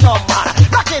 Mr. Drum Man.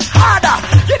 Rock it harder,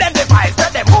 give them the vibes,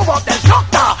 let them move up the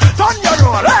structure. Turn your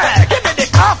roll, hey, give me the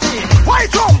coffee. White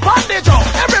drum, bandage drum,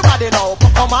 everybody know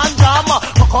Pokemon jam,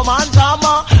 Pokemon jam.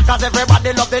 Cause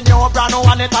everybody love the new brand new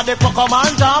and it are the Pokemon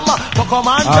jam,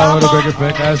 Pokemon jam. Oh, the break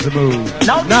effect has to move.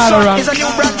 Now this Nada one rank. is a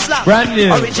new brand slap. Brand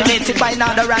new. Originated by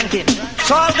Nada Ranking.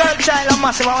 So all girl, child and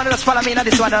massive, I want to just follow me in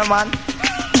this one, man.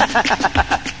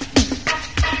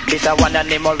 This a one and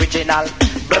name original.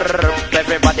 Brr,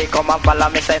 everybody come and follow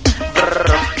me, say.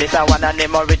 Brr, this a one and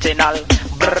name original.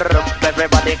 Brr,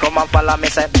 everybody come and follow me,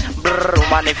 say. Brr,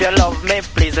 woman, if you love me,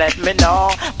 please let me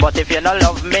know. But if you don't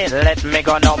love me, let me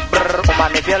go now. Brr,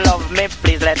 woman, if you love me,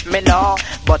 please let me know.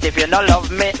 But if you don't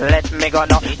love me, let me go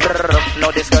now. Brr,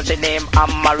 know this girl, she name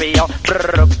I'm Mario.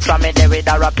 Brr, from me there with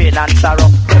a rapping and sorrow.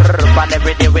 Brr, and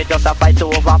every day we just a fight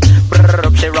over.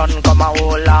 Brr, she run come and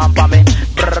hold on for me.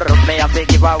 Brr, me have to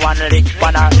give her one lick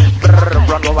on her. Brr,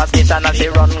 run go a station and she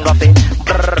run go fi.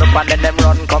 Brr, and then them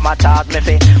run come and charge me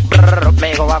fi. Brr,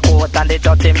 me go a court and the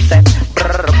judge him say.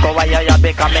 Brr, go why you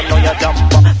because me know you jump.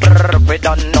 Brr, we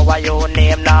don't know why you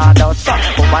name now does.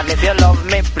 Woman, if you love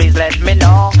me, please let me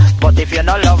know. But if you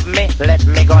don't love me, let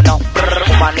me go now. Brr,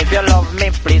 woman, if you love me,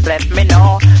 please let me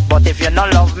know. But if you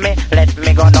don't love me, let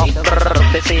me go now. Brr,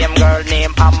 the same girl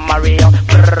name I'm Mario.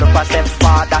 Brr, for step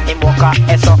father him walk a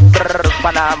eso. Brr,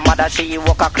 for her mother she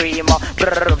walk a cream.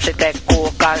 Brr, she take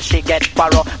coke and she get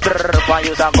paro. Brr, for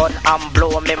use a gun and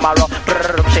blow me marrow.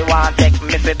 Brr, she want take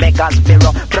me fi beg as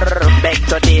bureau. Brr, beg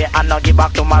today and not give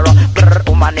back tomorrow. Brr,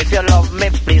 woman, if you love me,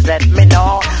 please let me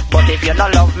know. But if you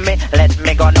don't love me, let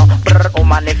me go now. Brr,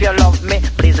 woman, if you love me,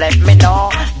 please let me know.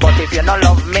 But if you don't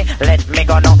love me, let me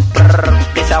go now. Brr,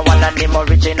 this a one and name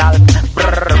original.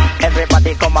 Brr,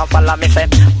 everybody come and follow me say.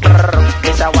 Brr,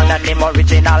 this a one and name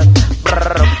original.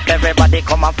 Brr, everybody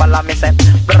come and follow me say.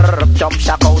 Brr, jump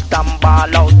shock out and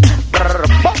ball out. Brr,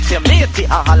 box your matey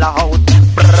and holla out.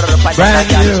 Brr, Brand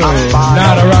new, not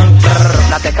Nada rank. Brr,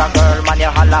 not take a girl man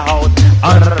you holla out.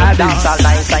 On Brr, Addies. dance all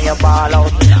nice and you ball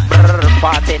out. Brr,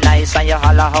 party nice and you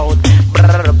holla out.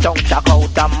 Brr, jump shock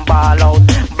out and ball out.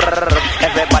 Brr,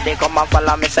 everybody come and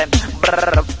follow me say.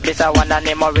 Brr, this a one and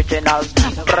name originals.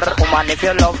 Brr, woman, if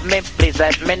you love me, please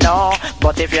let me know.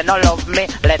 But if you don't love me,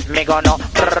 let me go now.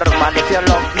 Brr, man, if you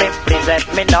love me, please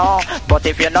let me know. But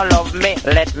if you don't love me,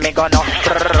 let me go now.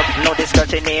 Brr, know this girl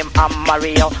she name I'm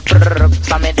Mario. Brr,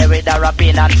 some me there with a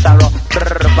rapping and sorrow.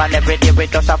 Brr, and every day we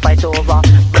just a fight over.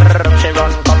 Brr, she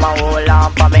run come and hold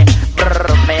on for me.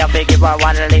 Brr, me have to give her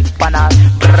one lick on her.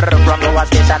 Brr, from the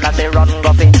station and she run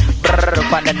go fi.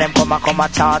 Brr, and then them come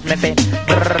and charge me fi.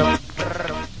 Brr.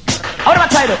 How do I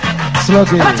title?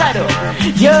 Sluggy. How do I title?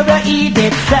 You're a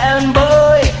Eden sound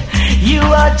boy. You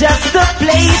are just a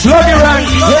place. Sluggy rank.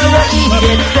 You're a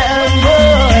Eden sound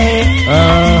boy.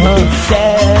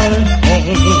 Sound,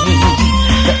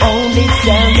 the only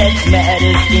sound that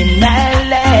matters in my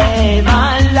life,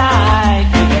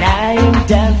 and I am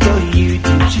down for you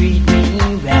to treat me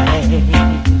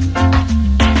right.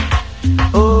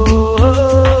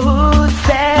 Oh,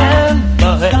 sound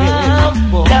boy,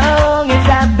 long as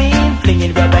I've been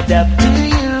flinging rubber up to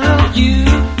you,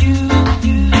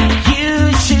 you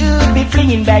should be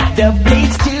flinging back the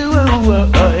blades too.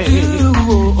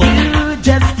 You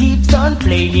just keep on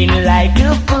playing like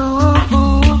a fool,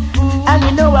 and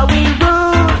you know how we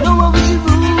rule,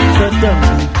 so don't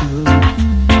be cool,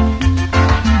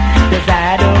 'cause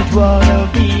I don't wanna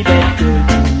be that good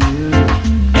to you.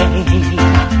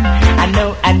 I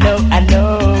know,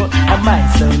 I'm my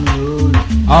son rule.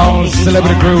 All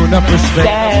celebrity crew, enough respect.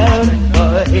 Sound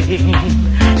boy.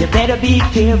 boy. You better be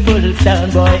careful, son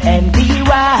boy, and be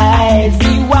wise,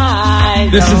 be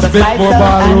wise. This is Billboard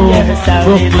Ballroom,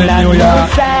 Brooklyn, New York.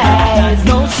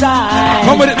 No size.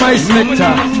 Come with it, my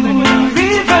selector.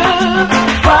 River,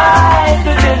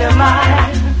 wider than a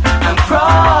mile. I'm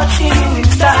crouching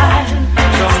inside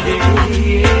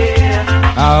someday.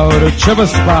 Out of Trevor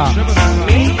Sparks.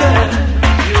 Maker,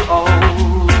 you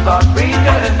old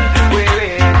thought-breaker.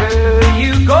 Wherever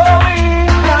you going,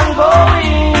 I'm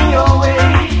going your way.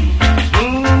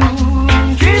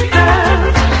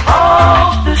 Jesus,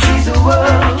 off the seas of the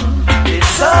world. It's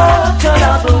such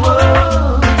another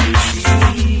world to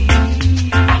see.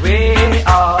 Way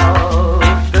off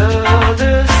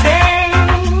the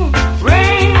same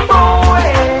rainbow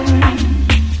wind,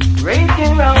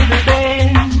 raging round the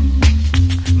bend.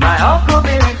 My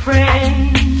huckleberry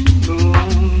friend,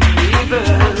 Moon River.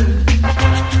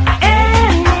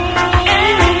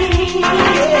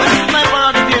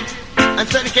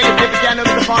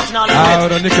 Out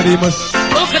of Nicodemus.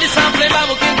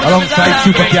 Alongside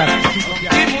Super Cat.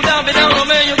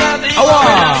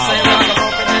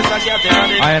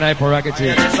 I and I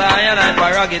prerogative. It's I and I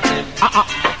prerogative.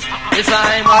 It's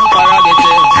I man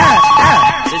prerogative.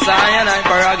 It's I and I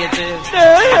prerogative.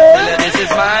 This is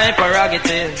my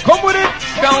prerogative. Come with it.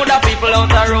 Crowd of people out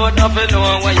the road, nothing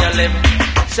know where you live.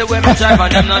 Say when me drive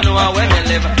and them not know where me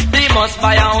live. They must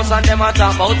buy a house and them a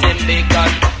talk about him big gun.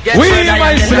 Get We rid of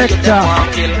my them and you them selector.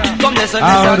 want kill. Come listen to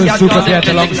Out some of cat Super cause Cat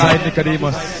them alongside illegal.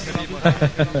 Nicodemus.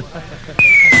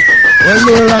 Well,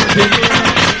 lower ranking.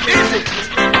 Easy.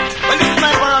 Well, this is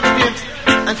my prerogative.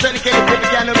 And certainly can't take the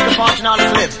piano with the function all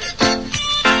to live.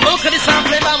 Look at the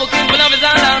sample, Bible King, for love is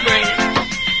all I bring.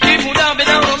 People down, be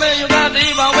down, man, you got the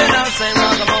even when I say,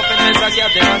 rock them up and miss a cat,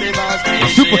 they want the boss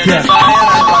stage. Super Cat. It's I and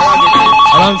I prerogative.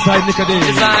 Alongside Nicodemus.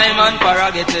 It's I man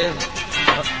prerogative.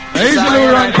 Easy It's I lower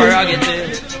and I ranking. prerogative.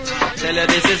 Tell you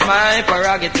this is my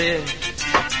prerogative.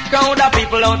 Crowd of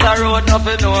people out the road,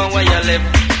 nothing know where you live.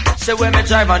 Say when me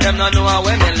drive and them not know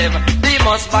where me live. They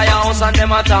must buy a house and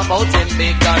them a talk about him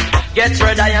big gun. Get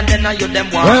ready and then you them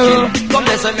want Well, kill. Come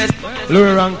listen me.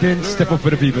 lower ranking, step up for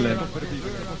the people then.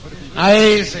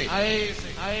 I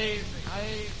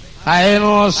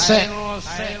know say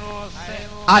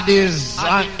Addies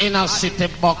and inner city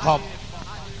buck up.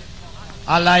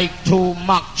 I like to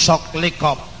Mac Chuck lick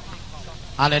up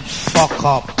and it fuck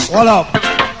up. What up?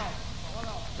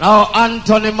 Now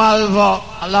Anthony Malva,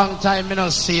 a long time me no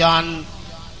see, and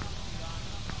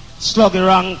Sluggy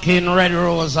Rankin, Red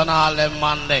Rose and all them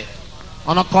Monday.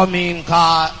 Wanna come in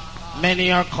cause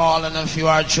many are calling and few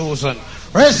are chosen.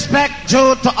 Respect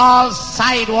due to all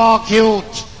sidewalk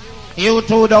youth. You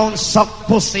two don't suck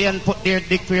pussy and put their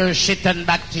dick where your shit and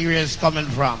bacteria is coming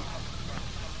from.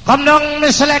 Come down,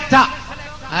 Miss Selector.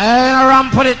 And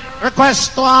ramp put it.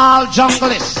 Request to all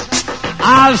junglists.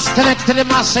 All selected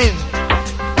massive.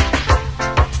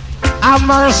 Have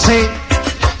mercy.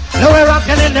 No way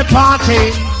rocking in the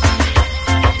party.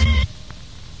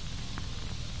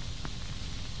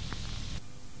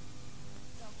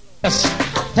 Yes.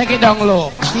 Take it down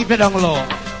low. Keep it down low.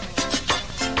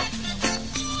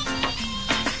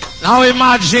 Now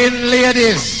imagine,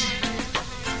 ladies,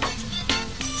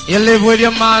 you live with your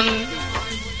man,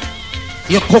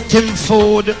 you cook him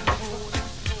food,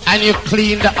 and you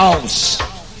clean the house.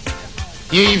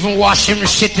 You even wash him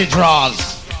shitty drawers.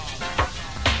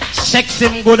 Sex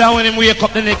him good, and when him wake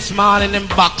up the next morning, him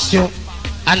box you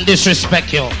and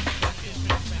disrespect you.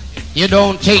 You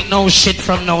don't take no shit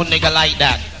from no nigga like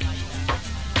that.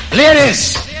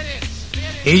 Ladies,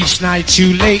 each night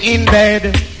you lay in bed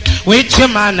with your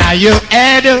man at your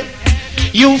head,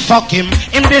 you fuck him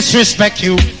disrespect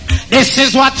you. This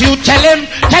is what you tell him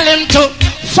to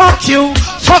fuck you,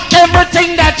 fuck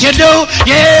everything that you do.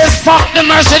 Yes, fuck the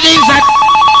Mercedes that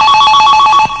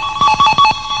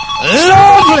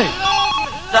lovely.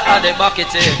 The other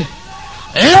bucket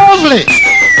Lovely.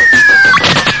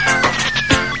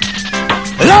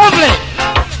 Lovely.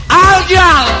 All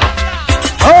girl.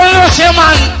 Oh, you see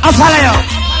man, I follow you.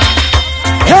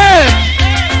 Hey.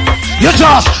 You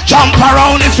just jump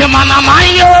around if your man a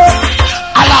mind you.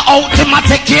 All out him a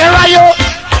take care of you.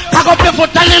 Pack up your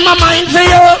foot and him a mind for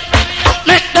you.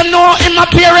 Make them know him a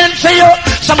parent for you.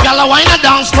 Some gal a wine a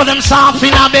dance for them soft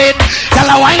in a bed. Gal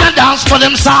a wine a dance for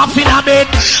them soft in a bed.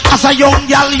 As a young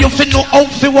gal you fi know how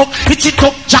fi walk. Hit it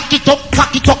up, jack it up,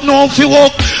 cock it up, know how fi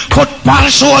walk. Foot pan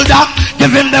shoulder,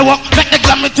 give him the walk. Make the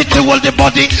glamity to hold the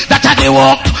body. That a the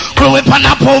walk. Blow it pan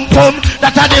a pum pum.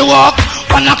 That a the walk.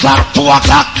 1 o'clock, 2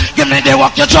 o'clock. Give me the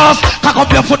walk you just. Cock up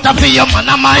your foot and for your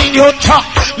man a mind you truck.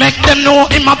 Make them know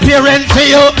him a parent for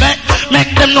you.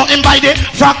 Make them nothing by the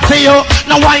frack to you.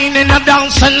 Now wine in a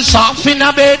dance and soft in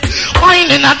a bed.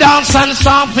 Wine in a dance and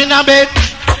soft in a bed.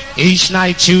 Each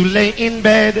night you lay in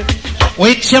bed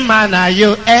with your man or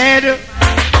your head.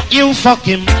 You fuck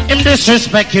him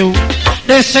disrespect you.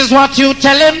 This is what you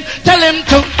tell him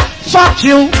to. Fuck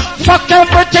you, fuck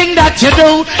everything that you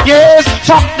do. Yes,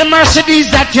 fuck the Mercedes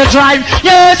that you drive.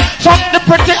 Yes, fuck the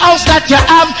pretty house that you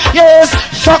have. Yes,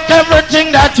 fuck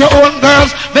everything that you own,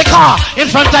 girls. Because in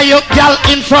front of you, girl,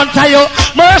 in front of you.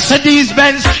 Mercedes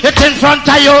Benz, it's in front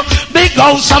of you. Big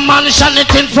house and mansion,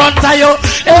 it's in front of you.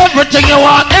 Everything you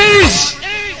want is.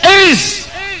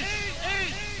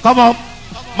 Come on,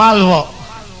 Malvo.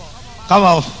 Come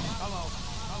on.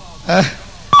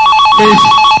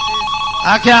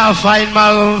 I can't find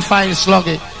Malvo, find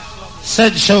Sluggy.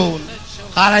 Said soon.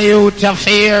 All of you with your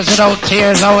fears without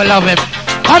tears, I will love him.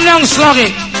 Come down,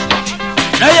 Sluggy.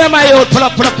 Now you're my youth. Pull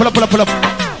up.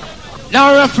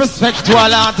 Now rough respect to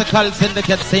all articles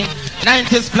syndicates sing.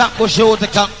 90s Flatbush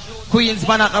Utica, Queens,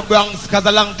 Manhattan, Bronx, cause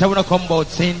a long time when I come about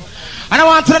scene. And I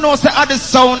want to know, say, Addies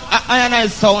sound,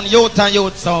 Ionized sound, youth and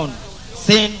youth sound.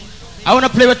 Scene. I want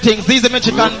to play with things. These are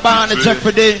Michigan Barney,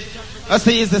 Jeffrey Day. I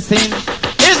see here's the scene.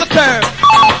 Here's the curve.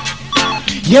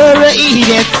 You're an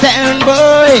idiot sound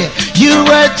boy. You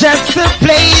were just a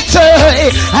play toy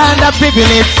and a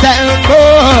privileged sound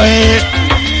boy.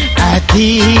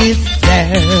 Addies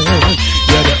sound.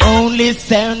 You're the only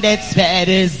sound that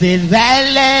spatters the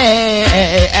valley.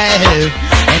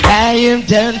 And I am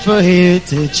done for you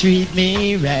to treat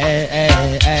me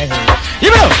right. You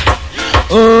know.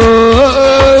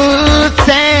 Oh,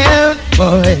 sound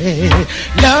boy,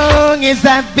 long as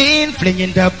I've been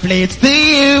flinging the plates to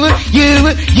you,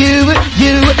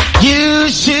 you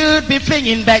should be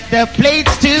flinging back the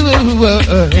plates too.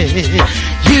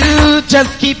 You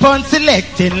just keep on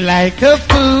selecting like a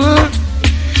fool.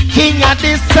 King of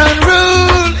this sun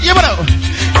rule, you know.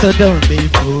 So don't be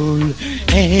fool.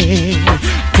 Hey,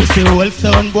 pussy old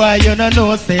sound boy, you don't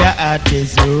know say I had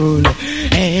this rule.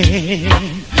 Hey.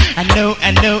 I know,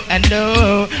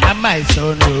 I my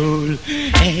son rule.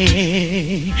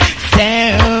 Hey,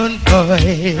 sound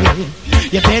boy,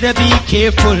 you better be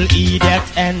careful, idiot,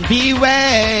 and be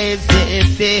wise.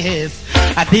 Yes.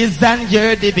 Addies and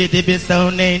your dibby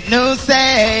sound ain't no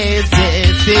sense.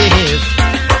 Yes.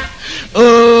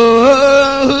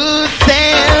 Oh,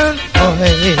 sound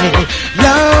boy,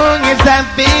 long as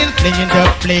I've been flinging the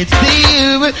plates to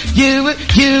you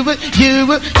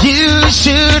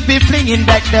should be flinging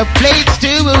back the plates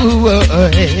too.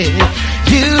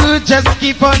 You just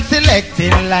keep on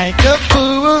selecting like a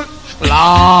fool.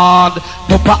 Lord,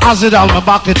 Papa Acid on my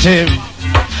bucket him.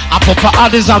 I Papa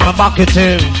Addies on my bucket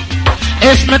him.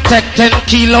 If me take 10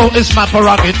 kilo, it's my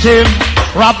prerogative.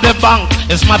 Rob the bank,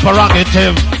 it's my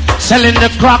prerogative. Selling the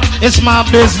crack, it's my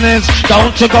business.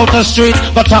 Don't you go to the street,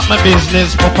 go talk my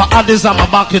business. Papa Addies on my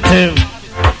bucket him.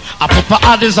 I Papa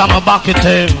Addies on my bucket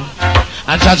him.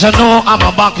 And judge you know I'm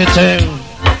a bucket him.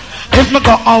 If me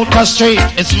go out the street,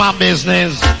 it's my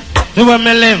business. Do where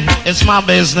me live, it's my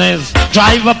business.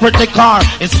 Drive a pretty car,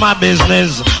 it's my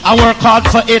business. I work hard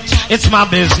for it, it's my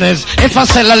business. If I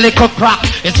sell a little crack,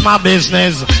 it's my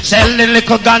business. Selling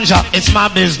little ganja, it's my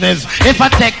business. If I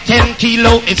take 10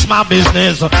 kilo, it's my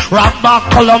business. Rock back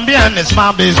Colombian, it's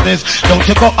my business. Don't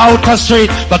you go out the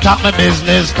street, but talk my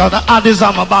business. Cause the Addies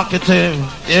on my bucket him.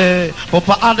 Yeah,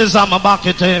 Papa Addies on my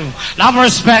bucket him. Now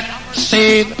respect,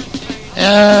 see.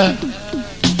 Yeah.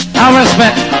 Now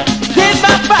respect.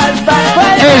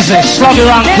 Easy, Sluggy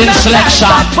ranking selection.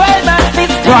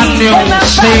 Brand new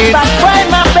state.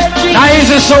 Now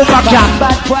easy, super cat.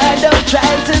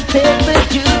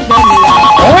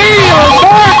 Real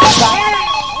works.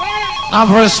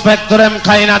 Have respect to them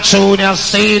kind of tune you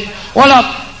seen. Hold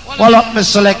up, my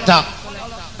selector.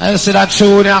 I see that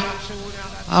tune ya.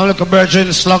 I'm like a virgin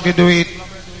Sluggy do it.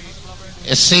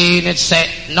 You see, it's say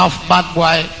enough bad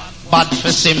boy. Bad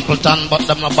for simpleton, but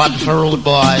them are bad for rude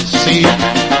boys. See?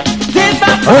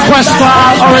 Request for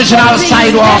all original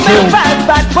sidewalk you.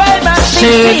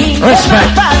 See?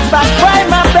 Respect.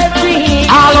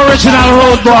 All original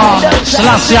rude boys.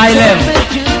 Selassie I live.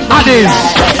 Addies.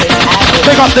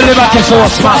 Pick up the Liberty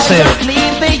Force massive.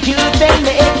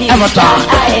 Every time.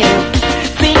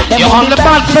 You're on the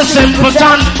bad for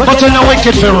simpleton, but you're no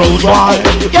wicked for rude boy.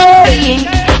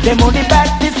 Yeah. Them only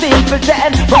back the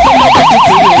simpleton.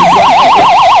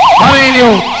 I mean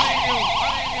you.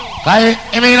 I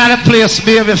mean at the place,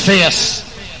 baby face.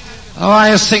 How are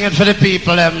you singing for the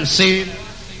people, them, see?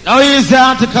 Now here's the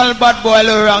article, bad boy,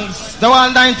 low ranks. The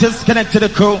one 90s connect to the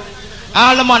crew.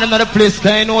 All the man in the place,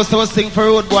 can you know, so we sing for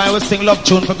road boy, we sing love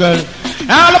tune for girl.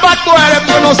 All the bad boy, them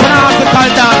you know, some article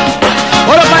down.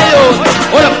 Hold up my youth.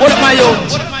 Hold up my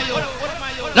youth.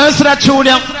 Now listen to that tune,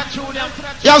 yeah.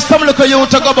 You have some little youth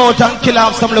to go about and kill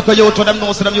off some little youth to them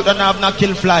know so them youth don't have no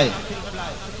kill fly.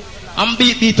 And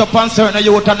beat up on certain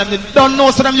youth and them don't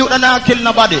know so them youth don't have kill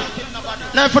nobody.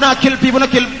 Now if you not kill people, you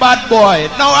kill bad boy.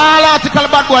 Now all article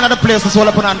bad boy in the place is all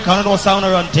up and count no sound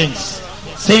around things.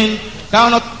 See?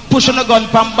 Count not pushing the gun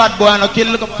from bad boy and kill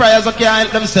little friars who can't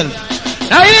help themselves.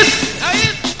 Now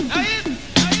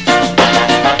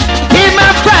Hear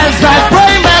my friends, bad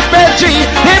boy, my veggie.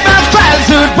 Hear my friends,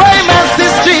 dude, boy, my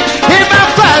sister. Hear my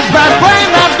friends, bad boy,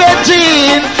 my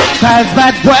veggie. Cause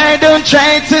bad boy don't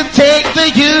try to take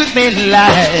the youth in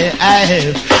life.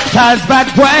 Cause bad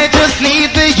boy just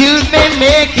leave the youth and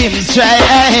make him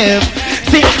strive.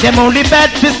 See, them only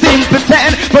bad for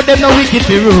sympathy, but them no wicked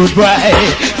for rude boy.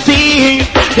 See,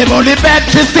 them only bad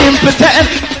for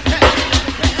sympathy.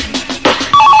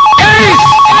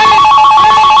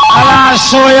 I'll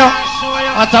show you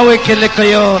what a wicked little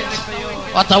youth.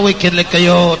 What a wicked little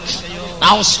youth.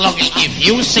 Now, Sluggy, if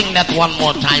you sing that one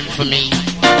more time for me,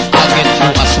 I'll get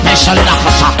you a special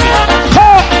Nakasaki.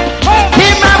 Come!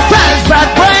 Hear my friends, bad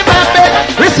boy, my bed.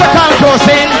 Recital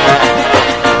crossing.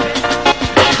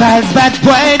 Cause bad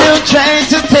boy don't try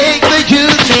to take the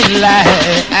youth in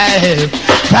life.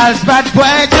 Cause bad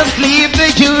boy just leave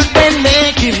the youth and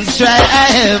make him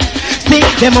strive. See,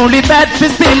 them only bad for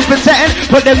sympathy,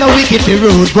 but them no wicked for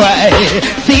rude boy.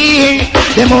 See,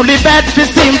 them only bad for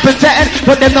sympathy,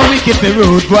 but them no wicked for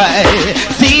rude boy.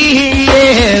 See,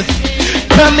 yes,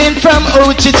 coming from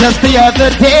Ochi just the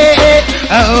other day.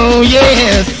 Oh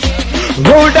yes,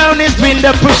 roll down his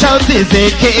window, push out his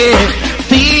AK.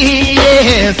 See,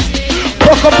 yes,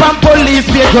 poke up on police,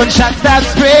 be a gunshot that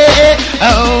spray.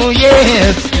 Oh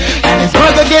yes, and his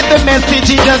mother get the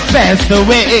message, he just passed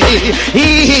away.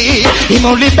 Him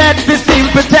only bad for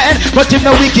sympathy, but him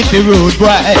no wicked for rude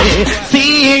boy.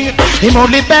 See, him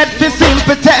only bad for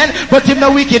sympathy, but him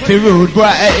no wicked for rude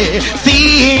boy.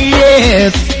 See,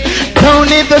 yes,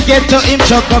 down in the ghetto, him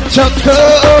chuck up.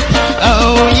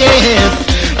 Oh yes,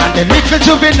 and the little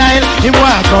juvenile, him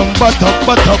walk on butt up.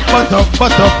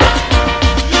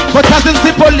 But as him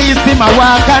see police, him a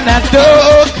walk and a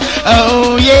duck.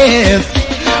 Oh yes,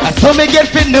 and so me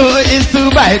get to know is to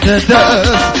bite the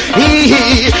dust.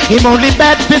 Him only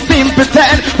bad for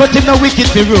sympathy, but him no wicked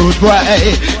for rude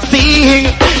boy.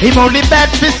 See, him only bad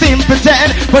for sympathy,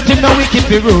 but him no wicked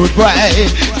for rude boy.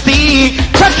 See,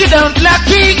 Chucky don't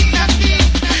lucky.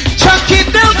 Chucky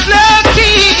don't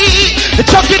lucky.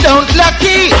 Chucky don't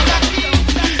lucky.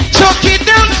 Chucky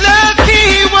don't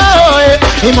lucky, boy.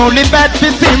 Him only bad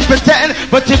for sympathy,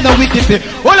 but him no wicked for.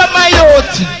 All of my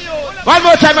youth. One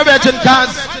more time, my virgin, cause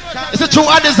it's a true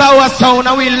Addies our sound,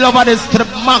 and we love Addies to the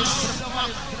max.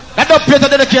 I don't play to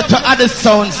dedicate to Addies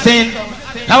sound, sin.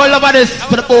 I will love Addies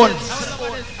to the bones.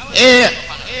 Yeah.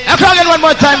 I'm calling one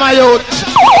more time, my youth.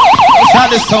 It's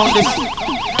Addies sound, this.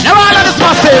 Now all of this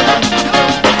massive.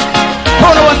 Who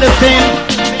don't understand?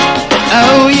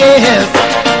 Oh, yes.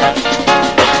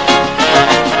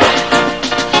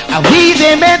 We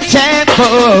them at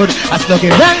Chanford, I stuck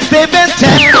it ranks they been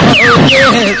Chanford,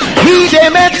 yes. We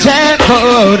them at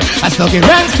Chanford, I stuck it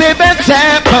ranks they been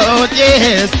Chanford,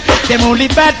 yes. Them only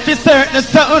bad for certain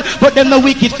sound, but them no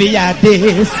wicked for your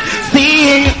days.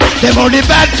 See, them only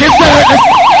bad for certain.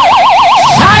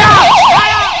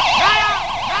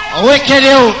 Wicked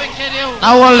you.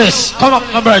 Now Wallace, come up,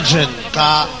 my virgin.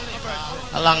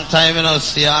 A long time you know,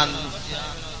 see, and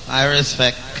I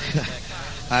respect.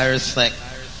 I respect.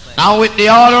 Now with the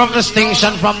order of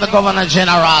distinction from the Governor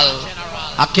General,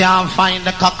 I can't find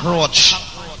the cockroach,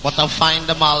 but I find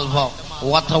the Malvo.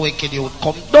 What a wicked youth.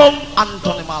 Come down,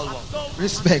 Anthony Malvo.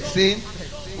 Respect, see?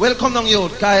 Welcome down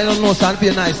youth, because I don't know some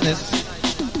pure niceness.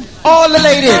 All the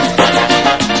ladies.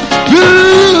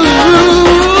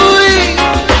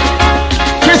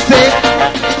 Chrissy.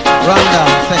 Run down,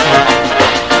 second.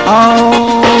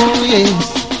 Oh,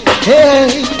 yes.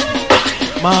 Hey.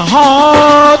 My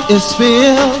heart is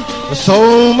filled with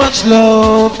so much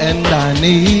love, and I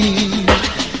need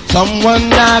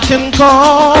someone I can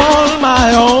call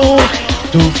my own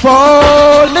to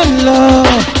fall in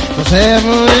love, 'cause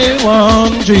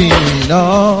everyone dreaming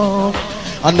of.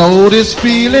 I know this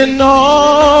feeling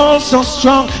all so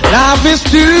strong. Life is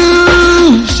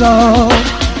too short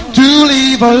to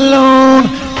leave alone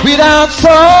without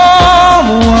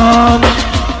someone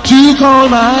to call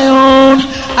my own.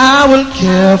 I will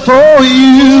care for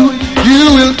you,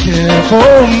 you will care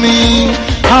for me.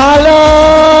 Our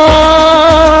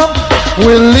love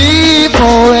will live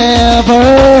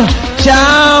forever.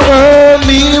 Shower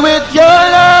me with your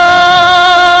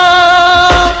love.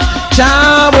 Shower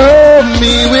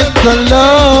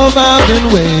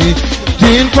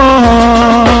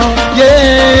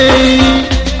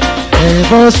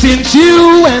 'cause since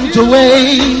you went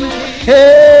away,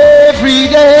 every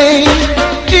day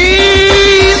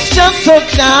is just a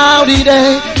cloudy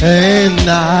day, and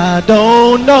I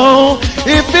don't know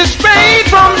if it's rain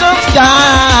from the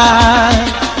sky.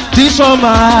 Tears from my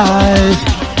eyes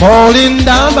falling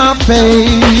down my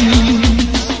face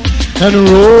and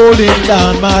rolling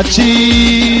down my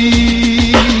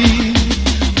cheek.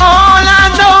 All I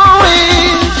know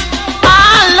is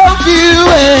I love you,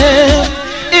 and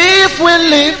if we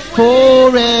live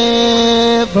forever,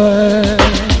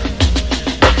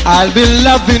 I'll be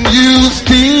loving you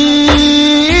still.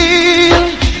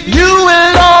 You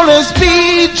will always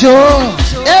be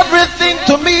just everything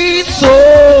to me, so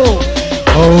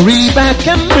hurry back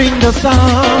and bring the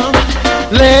sun.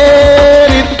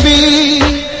 Let it be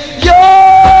your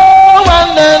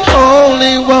one and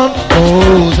only one.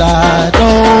 'Cause I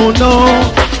don't know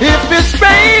if it's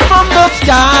rain from the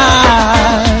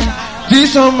sky.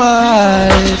 These are my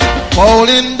eyes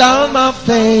falling down my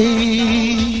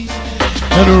face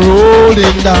and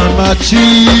rolling down my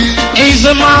cheek. Is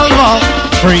a Malvo.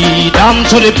 Freedom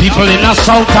to the people in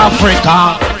South Africa.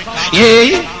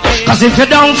 Yeah. 'Cause if you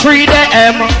don't free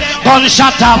them,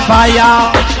 gunshot a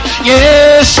fire.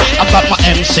 Yes, I got my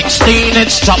M16,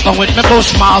 it's chopping with my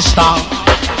Bushmaster.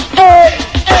 Hey.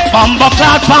 Bumbo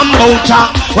cloud, Bambota,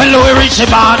 when Louis reach the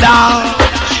border.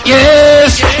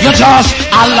 Yes, you just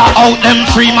holla out them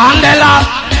free Mandela.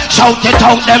 Shout it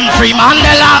out them free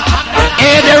Mandela.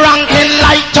 Hey, the ranking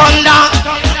like thunder.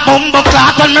 Bumbo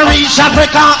cloud when me reach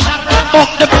Africa.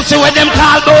 Fuck the pussy with them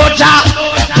call Boja.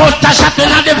 Put a shot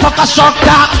in a the fucker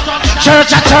structure.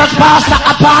 Church a church, pastor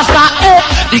a pastor. Eh.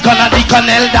 Deacon a deacon,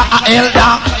 elder a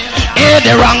elder. Eh,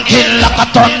 the ranking like a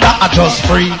thunder. I just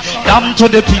free them to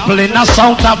the people in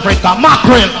South Africa.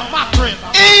 Mackerel.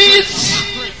 It's.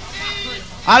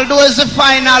 I'll do as the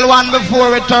final one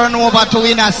before we turn over to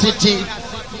Inner City.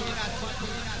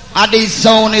 Addies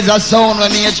sound is a sound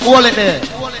when me hold it there.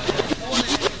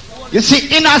 You see,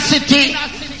 Inner City.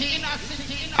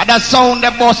 And the sound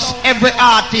the boss every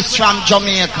artist from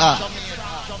Jamaica.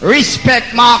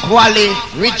 Respect Mark Wally,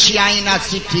 Richie and Inner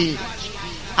City.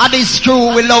 And this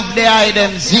crew we love the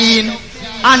item Zine,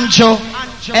 Anjo,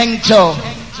 Ento.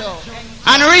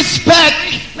 And respect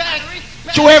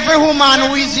to every woman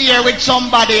who is here with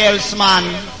somebody else, man.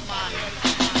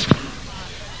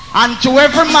 And to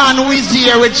every man who is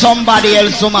here with somebody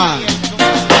else, man.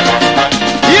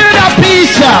 Hear the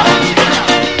pizza.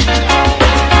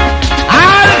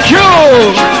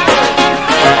 Cool.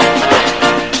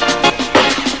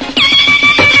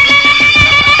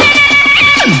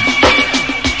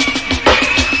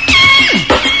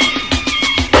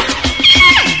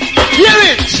 Hear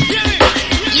it.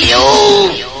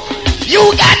 You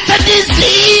got the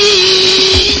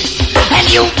disease and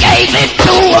you gave it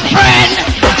to a friend,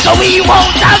 so he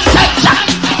won't have such a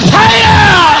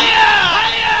fire.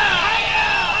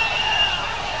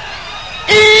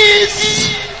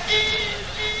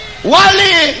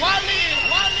 Wally,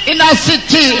 Inner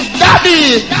City,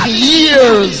 Daddy,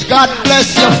 years. God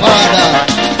bless your father.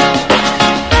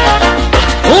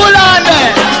 Hold on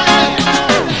there.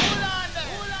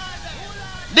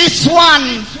 This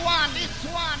one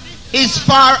is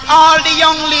for all the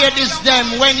young ladies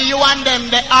them when you and them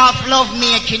the half love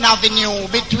making avenue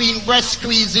between breast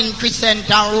squeezing Crescent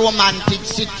and Romantic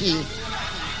City.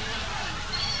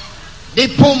 The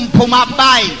pum pum a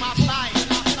bite.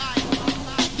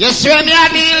 You see me a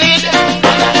dealing?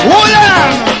 Hold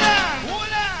on.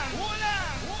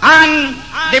 And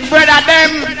the brother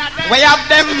them, we have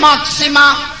them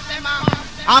Maxima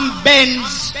and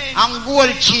Benz and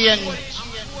Gold Chain.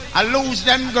 I lose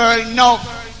them girl no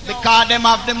because them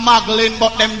have the muggling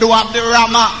but them do have the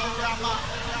Rama.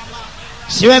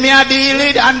 See me a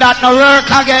dealing and that no work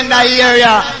again that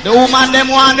area. The woman them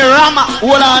want the Rama.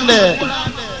 Hold on there.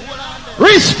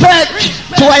 Respect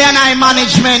to I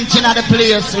management in the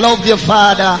place. Love your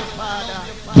father.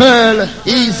 Pearl,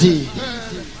 easy.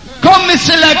 Come, Miss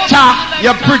Selector.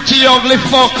 You pretty ugly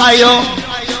fuck, are you?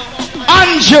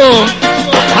 Anjo.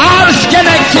 All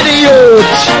connect to the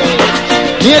youth.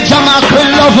 Here, Jamaica,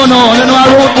 love on all. You know, I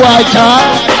wrote white, huh?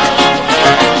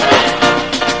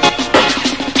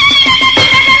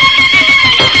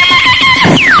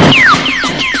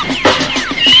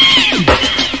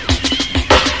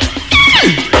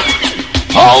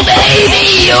 Oh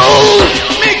baby, you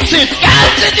mix it, got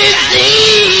the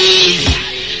disease,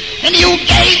 and you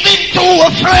gave it to a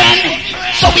friend,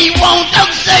 so we won't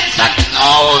have sex.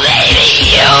 Oh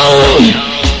baby,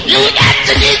 you got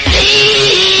the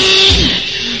disease,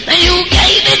 and you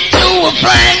gave it to a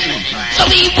friend, so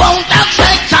we won't have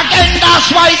sex again. The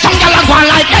That's why some girl are going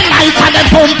like the night and them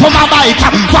pum pum a bite.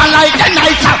 Going like the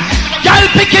night. Girl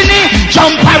bikini,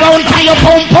 jump around and your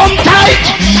pum pum tight.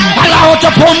 Allow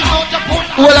to pum.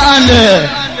 Hold on there.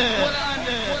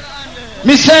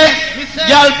 Me say,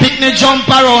 girl bikini jump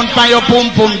around and your pum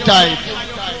pum tight.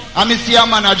 And me see a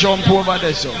man a jump over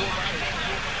there so.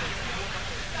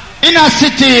 In a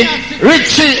city,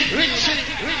 Richie.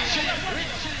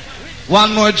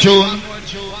 One more tune.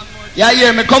 Yeah,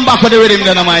 yeah, me come back with the rhythm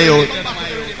then on my youth.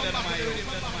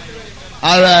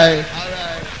 Alright.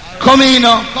 Come in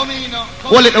now.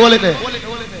 Hold it there.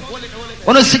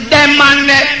 Wanna see them man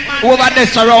there over there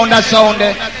surround that sound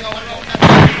there.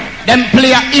 Them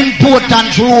play an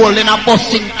important role in a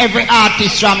busting every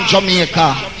artist from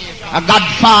Jamaica. A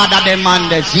godfather them man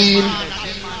there, see.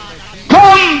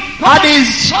 Come,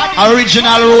 Addies,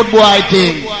 original road boy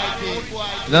thing.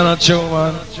 No, not true,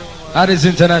 man. Addies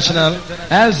International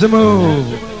has the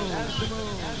move.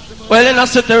 Well, then I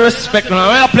set the respect now.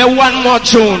 I play one more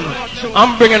tune.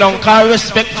 I'm bringing on car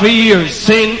respect for years.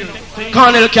 Saying,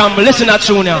 Colonel Campbell, listen to that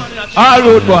tune now. All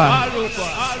road boy.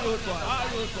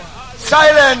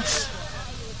 Silence.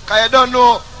 Cause you don't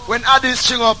know when Addies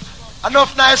string up,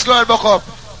 enough nice girl buck up.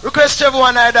 Request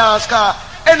everyone I dance, cause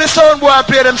any sound boy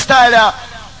play them style there,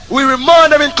 we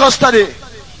remand them in custody.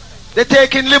 They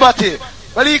taking liberty.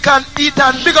 Well, he can eat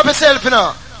and big up yourself, you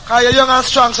know. Cause you're young and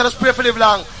strong, so let's pray for live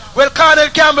long. Well, Colonel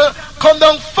Campbell, come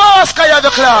down fast, cause you have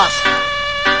the class.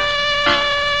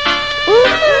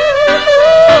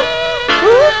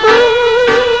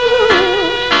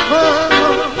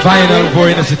 Final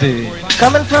boy in the city.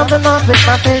 Coming from the north with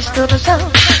my face to the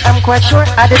south, I'm quite sure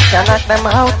Addies can knock them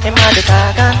out in my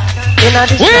Kagan. In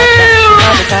Addies,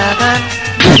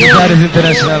 Addies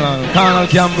International. Colonel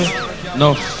Campbell.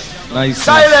 No. Nice.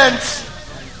 Silence.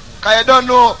 Cause you don't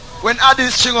know when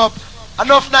Addies string up,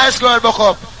 enough nice girl buck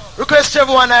up. Request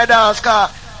everyone I dance,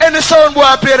 cause any sound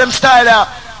boy play them style there,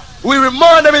 we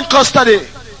remand them in custody.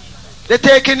 They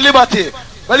taking liberty.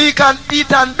 Well, he can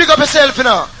eat and big up yourself, you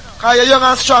know. Cause you're young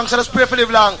and strong, so let's pray for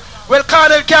live long. Well,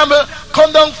 Colonel Campbell,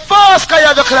 come down fast, cause you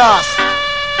have the class.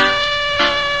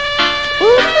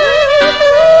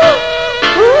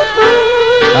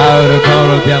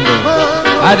 Colonel Campbell.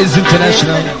 Addies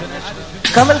International.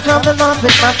 Coming from the north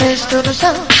with my face to the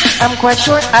south, I'm quite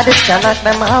sure Addies can knock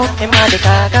them out in my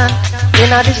Kagan.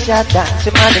 In Addies, ya dance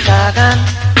in my Kagan.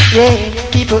 Yeah,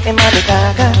 people in my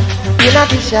Kagan. In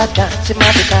Addies, ya dance in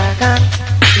my Kagan.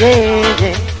 Yeah,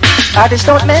 yeah. Addies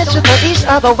don't mess with the east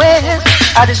or the west.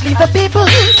 Addies leave the people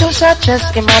to such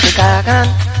as in my Kagan.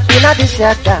 In Addies,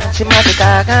 ya dance in my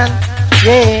Kagan.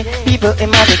 Yeah, people in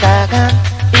my Kagan.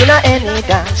 In a any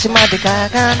dance in my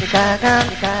Kagan.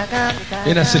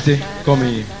 In a city, come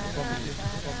in.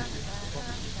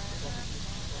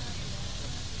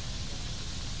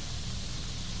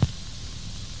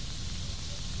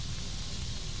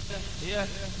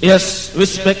 Yes,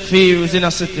 respect for you is in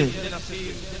a city.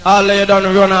 All of you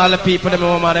done run all the people them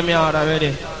home and them yard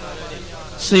already.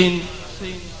 Seen.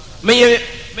 Me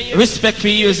respect for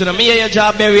you, you know. Me your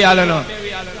job burial, you know.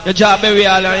 Your job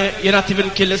burial, you're not even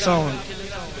kill the sound.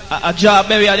 A job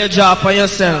burial, your job for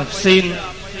yourself. Seen.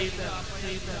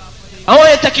 I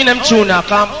want you taking them tune now,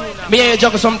 come. Me and you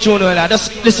juggle some tune over there.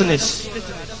 Just listen this.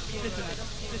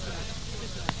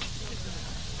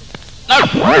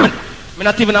 I'm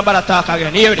not even about to talk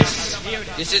again. Hear this.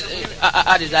 This is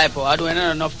Addies iPod. I don't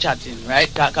know enough chatting,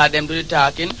 right? Cause them do the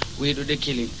talking, we do the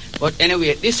killing. But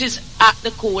anyway, this is at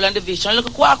the cool and the vision.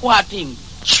 Look at what thing.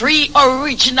 3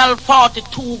 original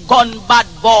 42 gun bad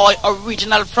boy,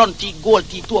 original front teeth, gold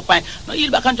teeth, 2 pine. Now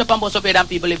you'll back and drop and bust up them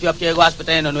people if you have to go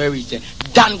hospital and you don't know where reach there.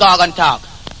 Dan Gargan talk.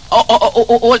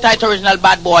 Old tight original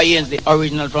bad boy ends the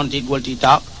original front teeth, gold teeth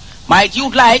talk. Might you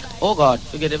like, oh God,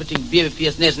 forget everything, baby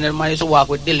face, nest, and everybody used to walk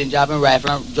with Dylan job and rifle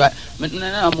and drive.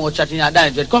 No more chatting,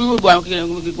 come rude boy,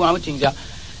 go on with things, yeah.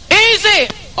 Easy!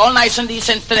 All nice and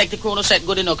decent, select the chrono set,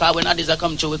 good enough, cause when Addies are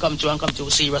come through, we come through and come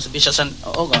through, serious, vicious, and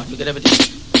oh God, forget everything.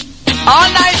 All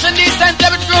nice and decent,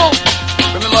 let it through.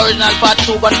 Remember original part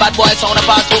 2, but bad boy sound of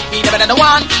part 2, be never than the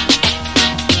one.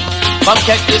 Come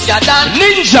check this, you're done.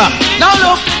 Ninja! Now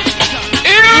look,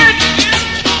 hear it!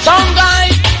 Some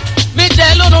guy. Me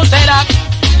tell you don't say that.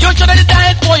 You should have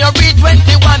died for your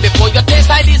B21 before you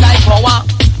taste like this high power.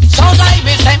 Sounds like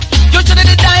me say, you should have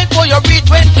died for your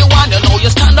B21. You know you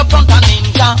stand up front and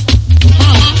ninja.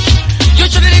 You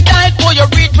should have died for your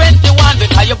B21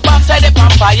 because your backside up on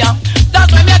fire.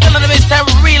 That's why me telling them it's a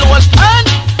real old pan.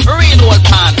 Real old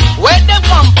pan. Where them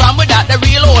come from without the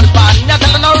real old pan? Me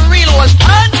telling them real old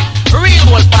pan. Real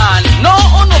old pan. No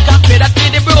one can pay that to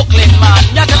the Brooklyn man.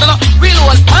 Me telling them real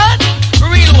old pan.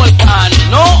 Real old pan.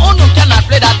 No one cannot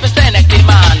play that for Senate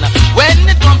man. When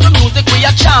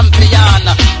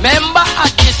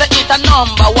a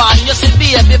number one. You see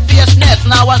baby face net,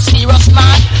 now a serious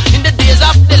man. In the days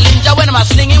of the ninja when I'm a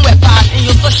slinging weapon,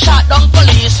 he used to shot down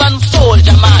police and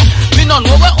soldier man. We don't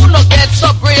know where uno get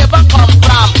so brave and come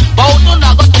from. But uno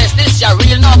go test this your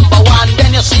real number one.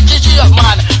 Then you see Gigi of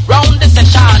man round the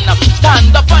section.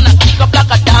 Stand up and a kick up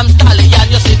like a damn stallion.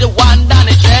 You see the one down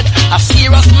the dread, a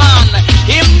serious man.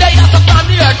 Him they have to from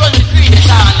the earth was the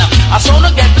creation. I saw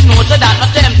no get to know so that no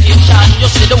temptation. You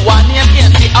see the one name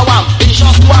Ainsley, I want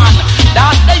vicious one.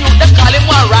 That's the youth they call him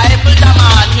one rifle the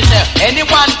man. Me say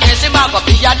anyone case him up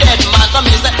be a dead man. So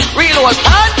me say real old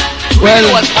fan, real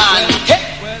old fan.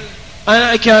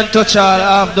 I can't touch all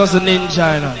half dozen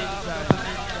ninja, you know.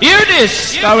 Hear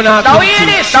this! Now hear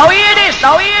this! Now hear this!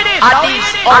 Now hear this! Addies,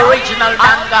 original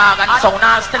Dangag and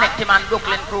Sonas, Tenectiman,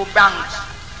 Brooklyn Crew, Bronx,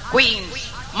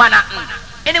 Queens, Manhattan.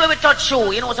 Anyway we touch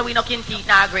show, you know, so we no kin teeth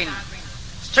nor grin.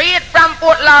 Straight from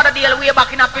Fort Lauderdale, way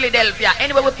back in Philadelphia.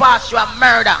 Anyway we pass through a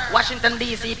murder. Washington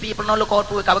DC people, no look out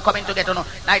for it, because we coming to get on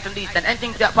night and distant.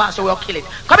 Anything that pass through, we'll kill it.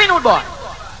 Come in, old boy.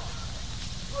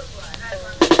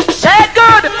 Say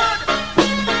good!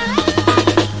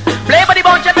 Play for the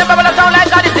bunch of people that sound like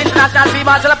Addies, international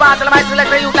females, the parcel, my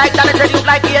selector, youth like talented, youth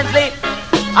like Ainsley.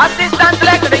 Assistant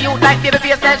selector, the youth like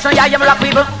babyface, tension, yeah, you rock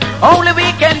people. Only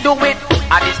we can do it.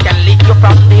 Addies can lead you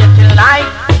from day till night.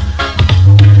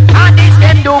 Addies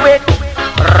can do it.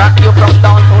 Rock you from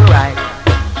dawn to right.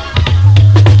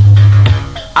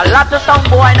 A lot of sound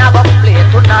boy never play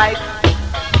tonight.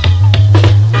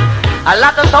 A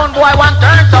lot of sound boy want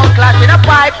turn sound clash in a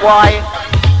pipe, boy.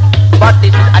 But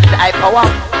this is Addies high power.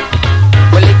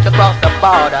 We live across the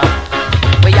border.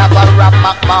 We have a rap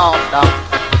master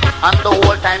and the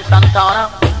whole time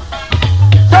Santana.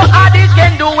 So Addies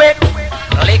can do it.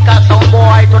 Lick a sound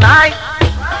boy tonight.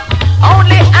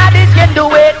 Only Addies can do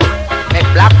it. Make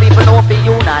black people know be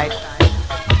unite.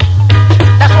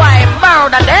 That's why I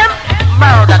murder them.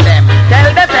 Murder them.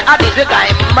 Tell them say Addies we got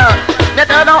murder. They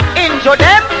tell them injure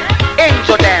them.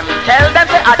 Injure them. Tell them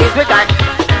say Addies we got.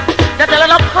 They tell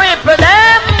them cripple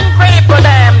them. Cripple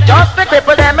them. Just to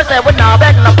cripple them. I say we now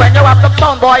beg no friend. You have some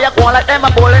sound boy. You go like them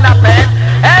a bull in a pen.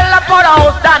 Hell up for the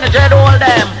house. Danny dread all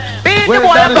them. Beat the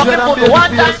boy and fucking put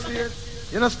one time.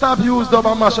 You know, stop used up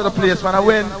and mash of the place, man. And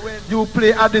when you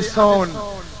play at this sound,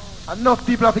 enough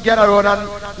people have to get around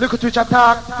and look at Twitch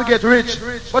attack to get rich.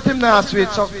 But him now switch.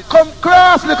 So come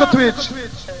cross, look at Twitch.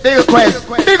 Big request.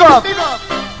 Big up.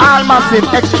 All massive,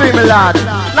 extremely large.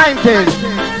 90s.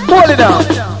 Hold it down.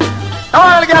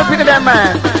 All the girls pick them,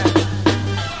 man.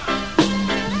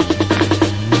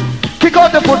 Kick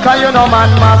out the foot, cause you know man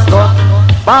must go.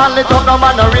 Ball it up, no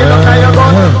man, no real, no you go.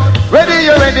 Ready,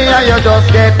 you ready, and you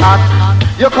just get hot.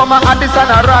 You come and Addies and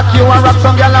a rock, you and rock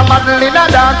some girl and Magdalena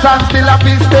dance and still a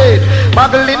piece state.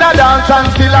 Magdalena dance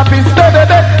and still a piece state,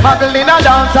 baby. Magdalena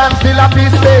dance and still a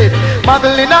piece state.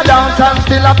 Magdalena dance and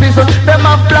still a piece. Them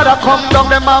have bladder come down,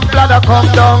 them have bladder come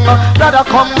down. Bladder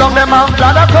come down, them have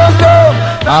bladder come down.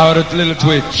 Out of little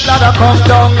Twitch. Bladder come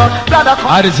down, bladder come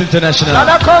down. Addies International.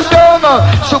 Bladder come down.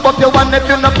 Shoot up your one if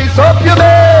you no piece up your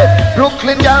bed.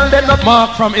 Brooklyn girl, them no.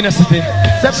 Mark from Inner City.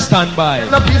 Stand by.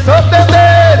 No piece up the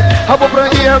bed. How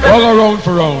about here? We'll go round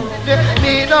for round.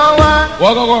 Me no one.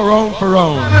 We'll go round for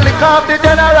round. Lick up the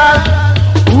general.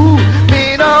 Ooh,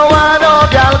 me no one. No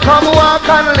girl come walk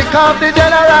and lick up the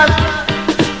general.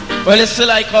 Well, it's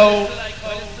like how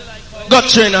got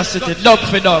trainer city, dub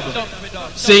for dub.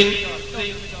 Sing.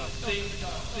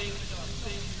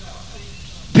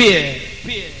 Pay.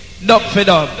 Dub for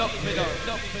dub.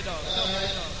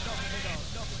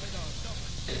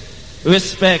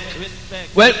 Respect.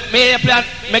 Well,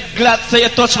 me glad say you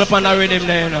touch me upon the rhythm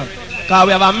there, you know. Because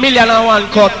we have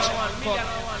 1,000,001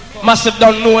 cut. Massive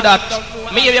don't know that.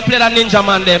 Me hear you play that Ninja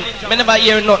Man them. Me never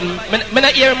hear nothing. Me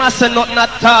not hear him say nothing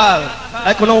at all.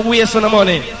 Like we don't waste on the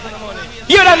money.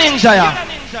 Hear the Ninja, yeah.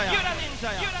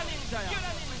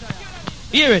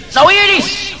 Hear it. Now hear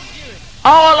this.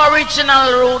 All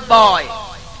original road boy.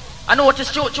 I know what to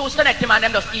choose to connect man,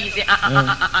 them just easy.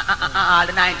 All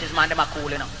the 90s man, them are cool,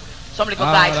 you know. Some little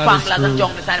guys, spanglers and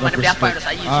jungle side, man, they are fire,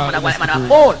 I use some of them,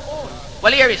 all.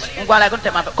 Well, here is, I'm going to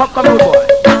tell you, come, rude boy.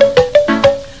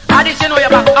 Addies, you know you're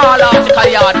back all out the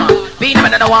yard, man. Beat them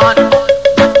another one.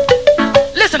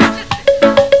 Listen.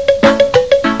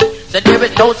 So there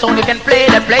is no sound you can play,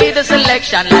 they play the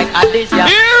selection like Addies, yeah.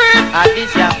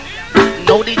 Addies, yeah.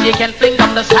 No DJ can fling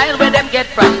up the style where them get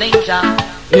from Ninja.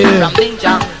 From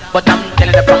Ninja. But I'm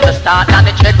telling you from the start, and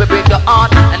the tread will break your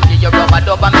heart and give you rubber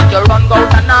dub and make you run go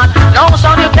and not. No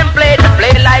sound you can play, to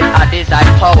play like Addies high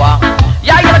power.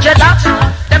 Yeah, you know dreadlocks,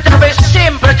 them take away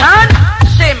simpleton,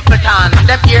 simpleton.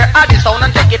 Them hear Addies sound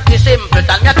and take it to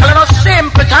simpleton. You're telling us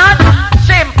simpleton,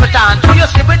 simpleton. So you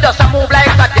sleep with us and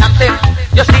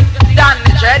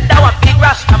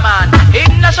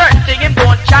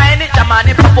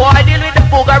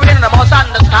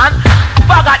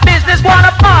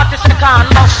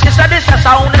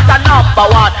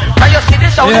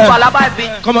down the ball by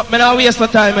bit. Come up, me not waste the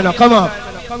time, you know. Come up.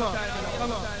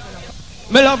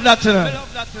 Me love that, you know.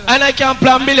 And I can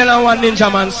play $1,000,001 Ninja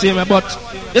Man see me, but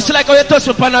you see like how you touch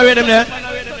me on the rhythm there?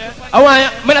 I want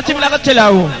you, me not even like to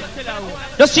tell you.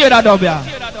 Just hear that dub, yeah.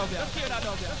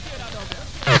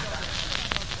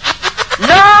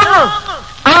 No!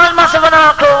 All massive and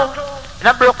all crew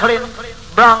in Brooklyn,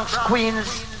 Bronx,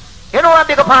 Queens. You know what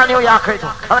big up on New York, right?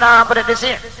 Come on, put it this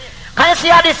here. Can you see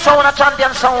how this sound, a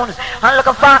champion sound? And look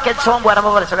a fucking sound, boy, I'm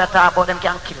over there, so we talk about them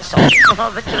can kill the sound.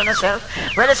 They're killing themselves.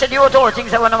 Well, they said you told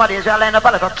things that when nowadays, we are laying up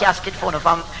a little casket phone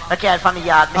from a cat from the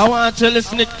yard. I want to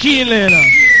listen to Keely now.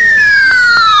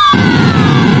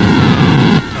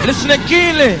 Listen to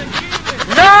Keely.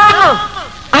 No!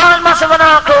 All massive and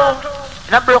all crew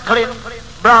in Brooklyn,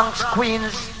 Bronx,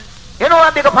 Queens. You know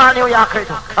what big up on New York, right?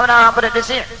 Come on, put it this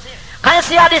here. Can you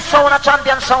see how this sound, a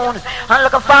champion sound? And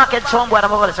look a fucking sound, boy,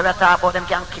 I'm over there, so we talk about them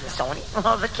can kill the sound.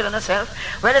 They're killing themselves.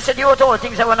 Well, they said you told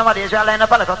things that when nowadays, we are laying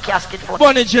up a little casket phone.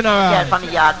 Bunny General. Yeah, from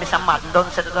the yard, Mr. Madden, don't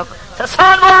set it up. So,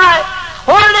 son, boy,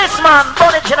 hold this, man.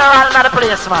 Bunny General, not a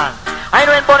place, man. I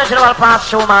know when Bunny General pass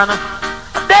through, man.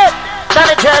 I'm dead.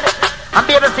 Danny Jed. I'm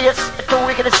Babyface. The two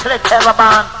wickedest select ever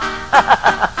born.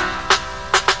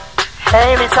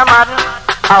 Hey, Mr. Madden,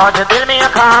 I want to build me a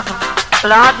coffin.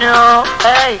 Lord, no.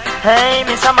 Hey, hey,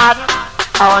 Mr. Madden,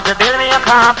 I want to build me a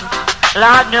coffin.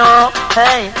 Lord, no.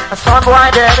 Hey, a son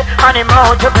boy dead, and him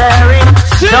out to bury.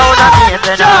 Down a gate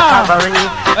in a cavalry.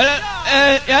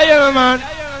 Yeah, man.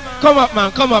 Come up,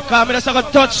 man. Come up. Come on,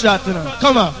 I'm touch that, you know.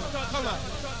 Come up.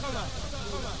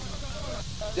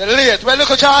 You're late. Well,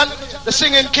 look at John, the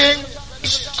singing king.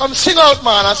 Come sing out,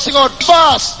 man, and sing out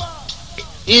fast.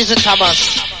 Easy,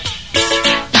 Thomas.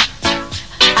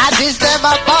 I just them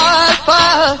a ball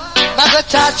for not a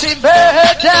touching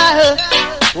murder.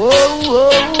 Whoa, whoa,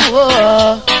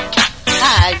 whoa.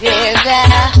 I hear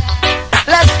that.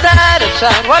 Last night a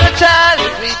song, what a time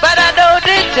it was, but I know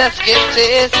they just get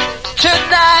this.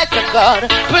 Tonight I'm gonna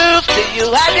prove to you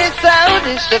how this sound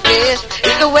is the best.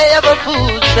 It's the way of a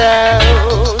fool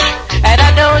sound. And I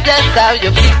know just how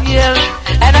you feel.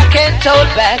 And I can't hold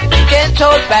back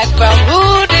from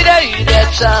who did I hear that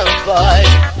sound, boy.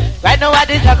 Right now I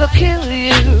just I could kill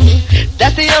you.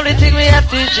 That's the only thing we have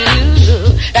to do.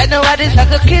 Right now I just I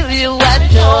could kill you, I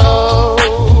know.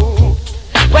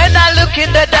 When I look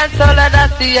in the dance hall and I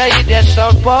see I hear that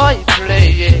song boy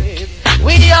playing.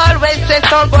 We always say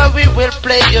song boy we will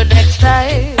play you next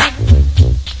time.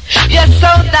 Your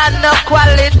sound have no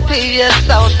quality, your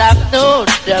sound have no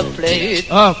play.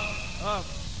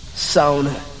 Sound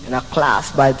in a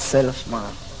class by itself,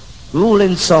 man.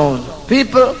 Ruling sound.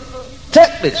 People,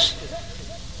 take this.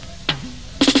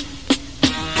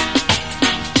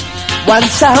 One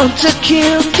sound to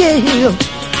kill, yeah.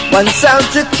 One sound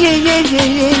to kill,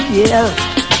 yeah.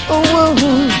 Oh,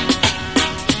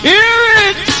 hear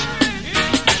it.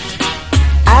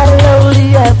 I only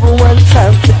have one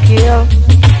sound to kill.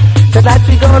 Tonight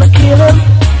we gonna kill him.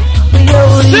 We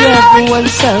only have one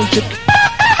sound to kill.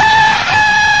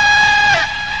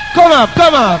 Come up,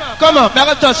 come up, come up.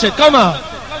 Never touch it, come up.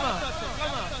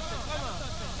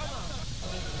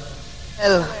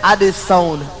 Well, Addies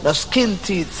sound, the skin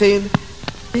teeth, see?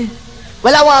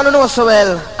 Well, I want to know so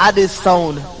well, Addies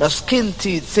sound, the skin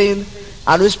teeth, see?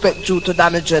 And respect due to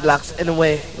Danny Dreadlocks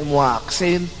anyway him walk,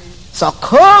 see? So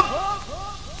come!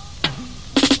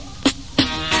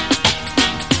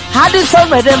 Addies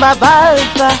sound with them a ball,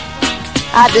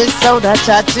 Addies sound a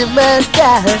chatty man,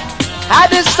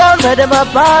 Addies sound with them a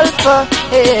ball for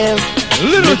him.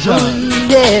 Little John.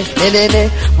 Yeah,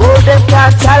 oh, them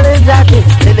can't challenge Addies.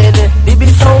 DB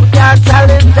sound can't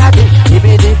challenge Addies.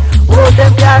 Oh,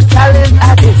 them can't challenge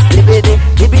Addies.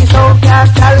 DB sound can't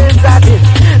challenge Addies.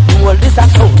 All this a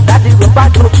sound, that is rubber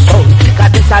duck sound.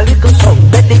 Cause this a little sound,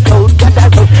 let the crowd get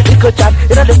around. Little John,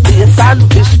 you know the place and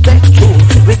respect you.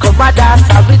 We come a dance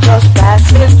and we just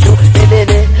passing through.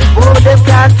 Oh, them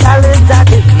can't challenge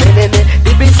Addies.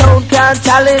 DB sound can't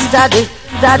challenge Addies.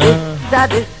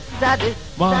 Daddy.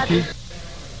 Monkey.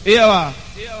 Here,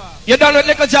 you done with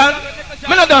Little John?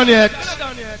 Me not done yet.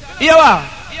 Here,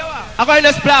 I'm going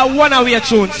to play a one-away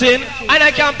tune, see? And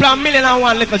I can play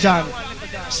 $1,000,001 Little John.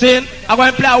 See? I'm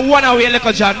going to play a one-away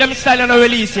Little John. Them style not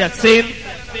release yet, see?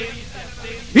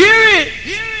 Hear it!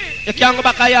 You can't go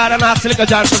back a yard and ask Little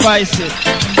John to voice it.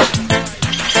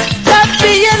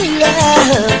 Champion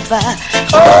lover.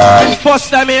 Oh,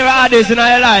 first time you hear Addies in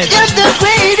your life. You're the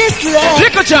greatest love.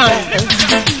 Little John.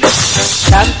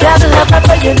 Champion lover,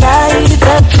 but you're not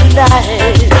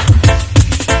tonight.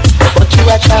 But you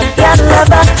are champion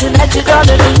lover, tonight you're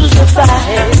gonna lose the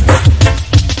fight.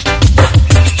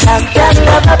 Champion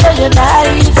lover, but you're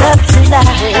not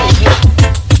tonight.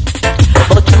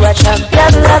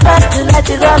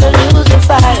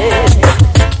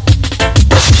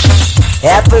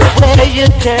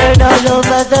 turn all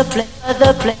over the place.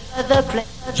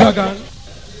 Dragon.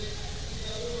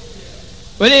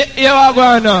 Well, you are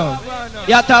going now.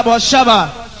 You talk about Shabba.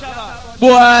 Boy,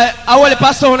 I want to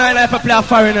pass on and I play a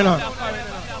foreign, you know.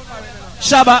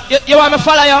 Shabba, you want me to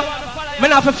follow you? I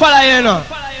not to follow you, you know.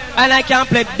 And I can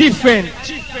play different.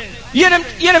 Hear them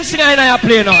sing and I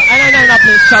play now. And I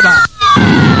play Shabba.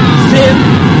 See?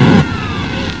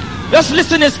 Just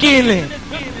listen to keenly.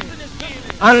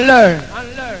 And learn.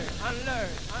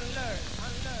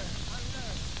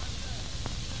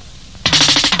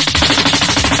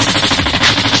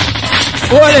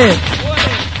 Hold it.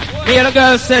 Me and the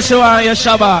girl say she want your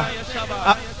Shabba.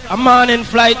 A morning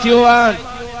flight you want.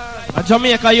 A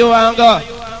Jamaica you want go.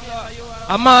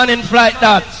 A morning flight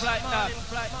that.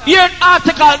 Hear an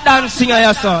article dancing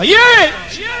I saw. Hear it.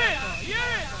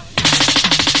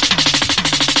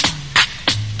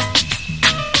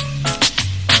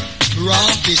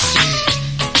 Prophecy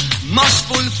must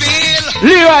fulfill.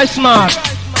 Leroy Smart.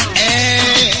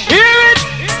 Hear it.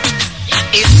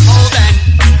 It's more than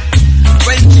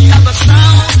 20 of a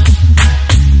sound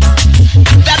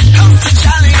that comes to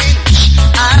challenge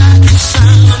the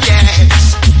sound,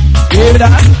 yes. Hear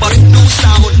that? But no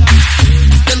sound.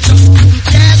 Them just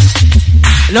yes.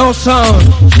 No sound.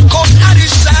 Cause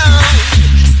Addies sound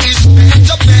is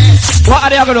better best. What are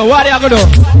they gonna do? What are they gonna do?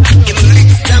 It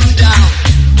licks them down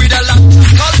with a lot of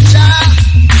culture.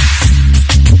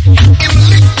 It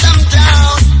licks them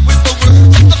down with the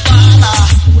words of the Father.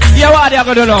 Yeah, what are they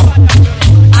gonna do now?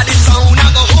 Addies sound I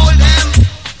go hold them.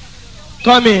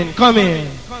 Come in.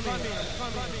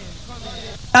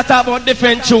 That's about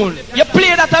different tune. You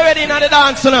play that already in the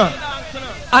dance, you know.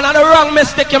 And on the wrong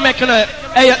mistake you make, you know.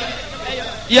 Hey,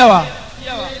 yeah.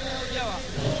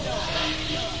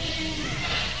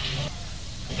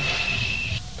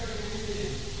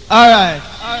 Alright.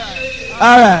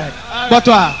 But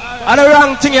what? And the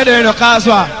wrong thing you're doing, you know, cause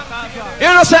what?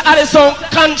 You know, say Addies sound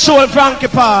control Frankie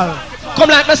Paul. Come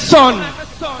like my son.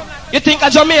 You think a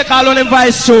Jamaica alone in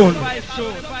vice tune?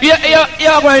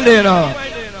 You're going there, you know.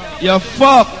 You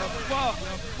fuck.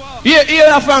 You're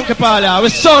a Frankie Paul, our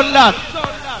son that.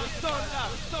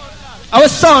 Our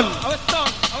son.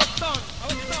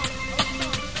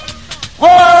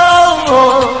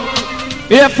 Whoa.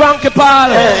 You're Frankie Paul.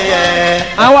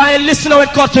 Yeah. I want you to listen to it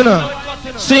cut, you know.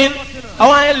 See? I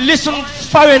want you to listen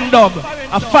foreign dub.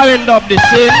 A foreign dub this,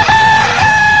 see?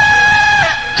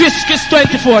 Kiss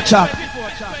 24 chap.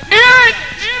 Hear it.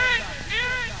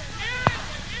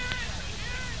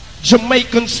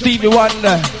 Jamaican Stevie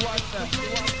Wonder.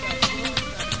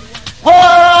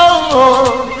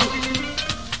 Whoa,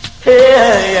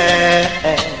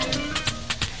 yeah.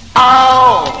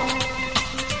 Oh,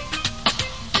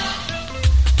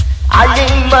 I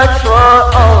ain't much for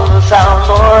all the sound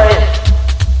boy.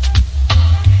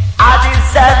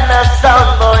 Addies and the sound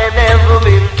boy never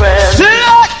been friends.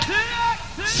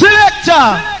 Selector.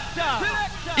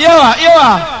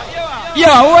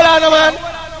 Yeah, hold on, man.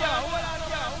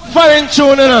 Foreign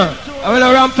tune, you know. I'm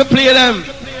gonna ramp to play them.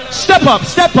 Step up.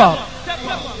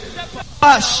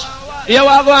 Ash, here we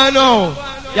go now.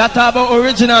 You talk about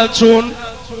original tune.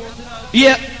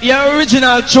 Yeah,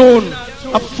 original tune.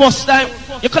 A first time.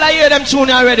 You could have heard them tune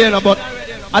already, you know, but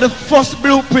at the first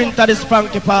blueprint of this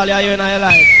Frankie Paul you hear in your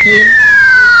life. See?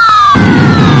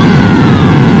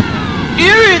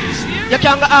 Hear it. You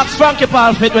can go ask Frankie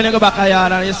Paul for it when you go back a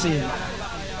yard and you see it.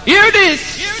 Hear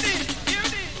this.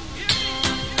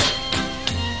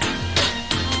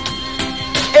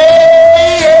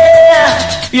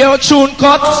 Your tune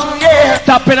cut,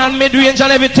 tapping on mid-range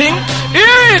and everything. Hear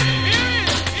it!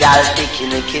 Y'all ticky,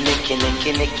 y'all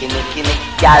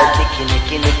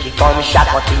ticky, come shock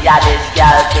what the Addies.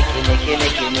 Y'all ticky,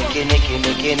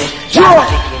 y'all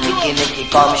ticky,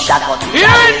 come shock what the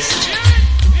Addies.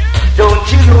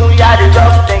 Don't you know you're the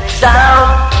rough next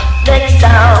sound?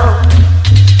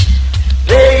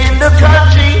 Play in the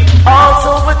country,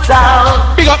 also for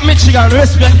town. Big up Michigan,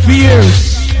 respect for years.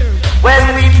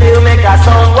 When we play, make a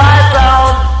sound wide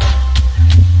round.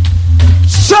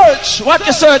 Search, what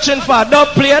you searching for? Dub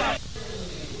plate?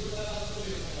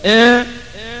 Yeah.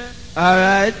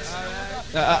 Alright.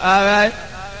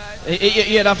 You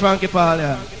hear that Frankie Paul,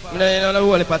 yeah? You know the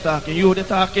whole heap of talking. You the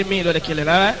talking, me do the killing,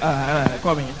 alright? Alright,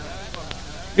 come in.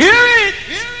 Hear it!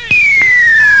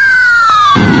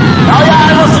 Now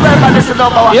you must remember this is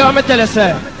number one. You want me tell you,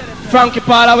 sir? Frankie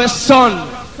Paul, our son.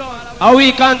 How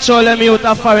we control them youth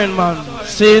a foreign man.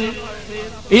 See?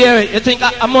 Hear it. You think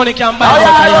a money can buy?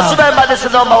 Now you must remember this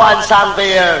is number one song for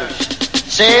years.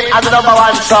 See? And the number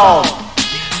one song.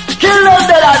 Kill them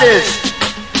dead Addies.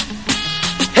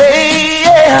 Hey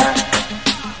yeah.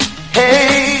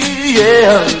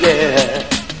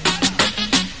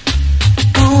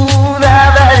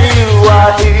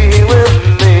 are here with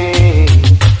me.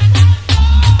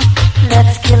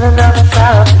 Let's kill another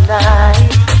sound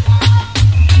tonight.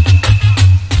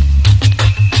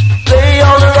 Play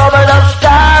all the rubber that's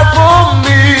time for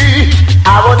me. I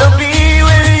wanna be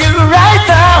with you right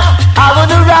now. I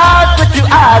wanna rock with you,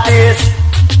 Addies,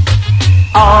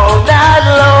 all night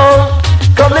long.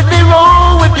 Come let me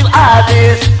roll with you,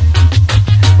 Addies.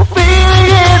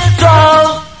 Feeling is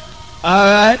strong.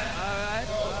 Alright.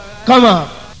 Come on.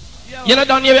 You know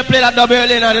down here we play that double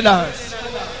early in the dance.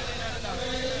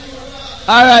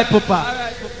 Alright, Papa.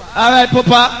 Alright,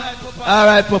 Papa.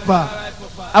 Alright, Papa.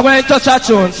 I'm going to touch that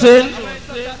tune. See?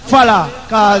 Follow.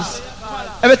 Cause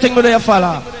everything we do you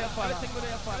follow.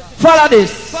 Follow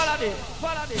this.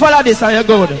 Follow this and you're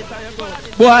good.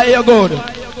 Boy, you're good.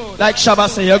 Like Shabba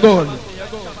say, you're good.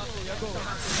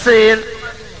 Saying,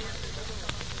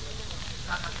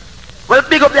 well,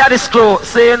 big up the Addies crew,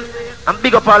 saying, and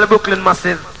big up all the Brooklyn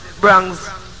Massive, Bronx,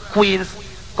 Queens,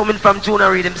 coming from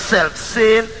Junior Reid himself,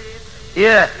 saying,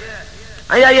 yeah,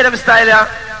 and you hear them style here,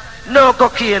 no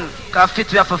cocaine, cause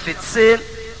fit we have to fit, saying,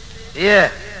 yeah,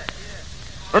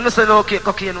 when we say no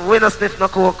cocaine, we no sniff no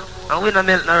coke, and we no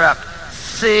melt no rock,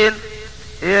 saying,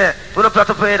 yeah, we no plot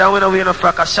up head and we no wear no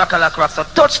frack, a shakalak rock, so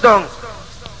touchdown.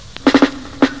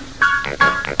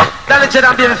 Danny Jet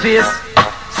and Babyface,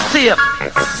 same.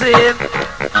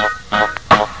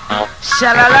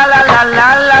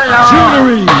 Sha-la-la-la-la-la-la-la.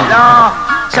 Jewelry.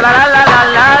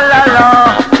 Sha-la-la-la-la-la-la.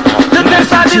 The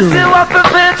test of this year was for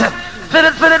fit.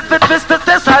 Fit. The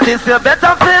test of this year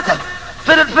better fit.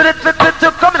 Fit. To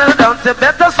come in and dance, you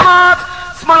better smart.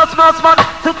 Smart.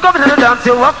 To come in and dance,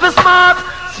 you walk for smart.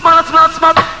 Smart.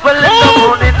 Well, let the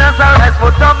morning as I rise,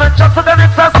 put on my chops to the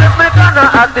next assist, make gonna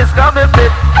add this coming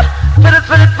fit.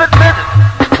 Fit.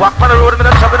 Walk on the road, me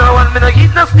no chop, me no one, me no eat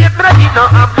no steak, me no eat no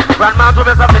ham. Grandma told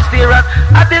me I'm vegetarian,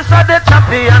 and this are the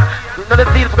champion. You know the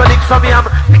deal for gonna lick some yam.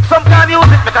 Pick some kind of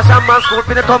music, make a shaman school,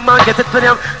 me no come and get it for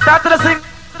them. Start to the sing.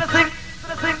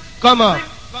 Come on.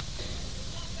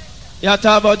 You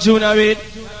talk about Junior Reid.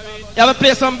 You have to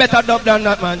play some better dub than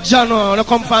that, man. Jano, no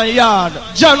come from yard.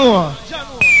 Jano.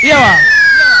 Yeah.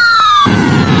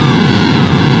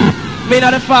 Me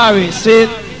not the Far East, see?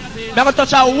 I'm going to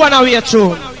touch a one-away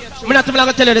tune. I'm not even going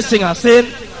to tell you the singer,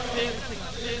 see?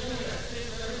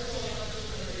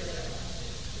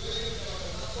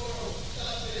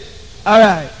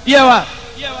 Alright. Yeah, what?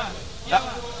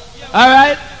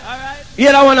 Alright?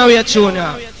 Yeah, that one-away tune,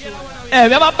 yeah. Hey,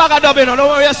 we have a bag of dub, you know. Don't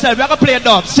worry yourself. We have to play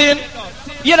dub, see?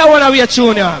 Yeah, that one-away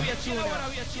tune, yeah.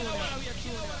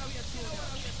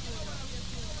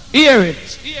 Hear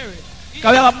it.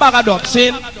 Because we have a bag of dub,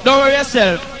 see? Don't worry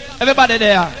yourself. Everybody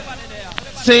there.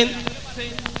 Sing. The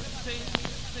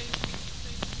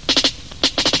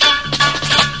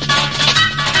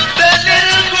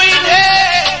little green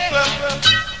apple.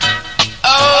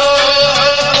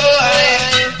 Oh,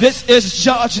 this is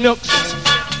George Nooks.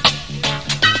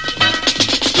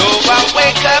 So I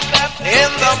wake up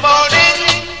in the morning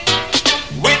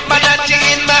with my natty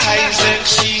in my eyes and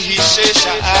she says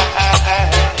I.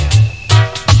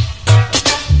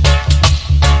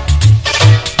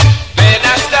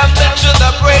 To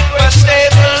the breakfast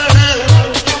table,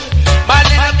 my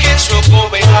little kids will go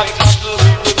back to school.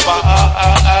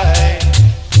 Goodbye.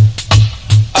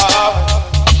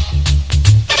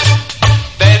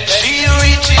 Then she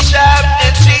reaches out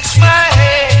and takes my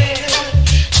hand,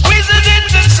 squeezes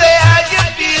it and say, "How you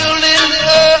feeling?"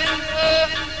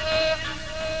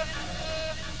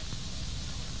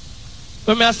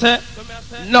 When I say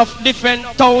enough different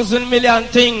 1,000 million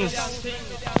things.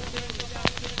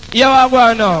 You are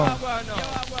going now.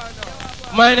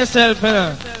 Mind yourself, you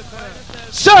know.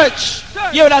 Search.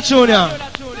 You that tune, yeah.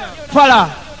 Follow.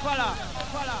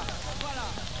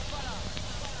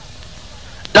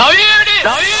 Now hear this.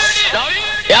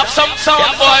 You have some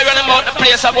sound boy running about the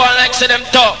place. I go and like see them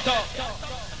talk.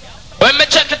 When me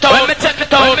check it out.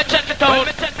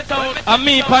 And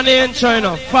me pan the intro, you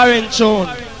know. Foreign tune.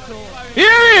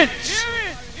 Hear it.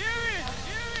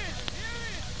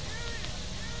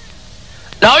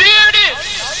 Now hear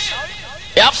this.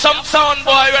 You have some sound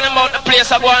boy running about the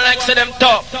place. I go and like see them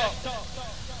talk.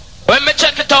 When me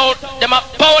check it out, them a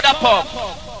powder pop.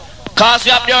 Cause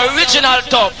we have the original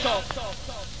top.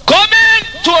 Come in,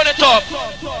 tune it up.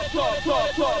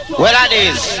 Well,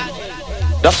 Addies,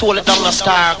 just hold it down the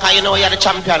star. Cause you know you're the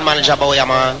champion manager, boy,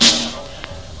 man.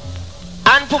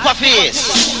 And Papa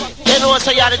Face, you know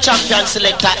so you're the champion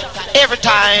selector every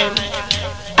time.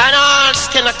 And all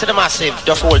skin up to the massive,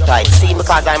 just hold tight. See,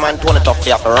 because I'm on tone it up,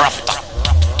 you have to rough it up.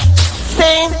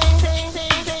 Sing.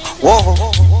 Whoa.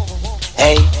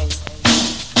 Hey.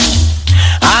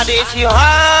 Addies you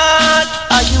hard,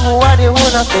 are you are the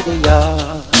one for the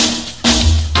yard?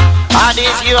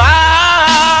 Addies you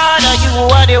hard, are you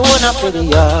are the one for the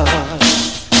yard?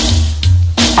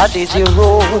 Addies you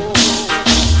roll,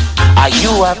 are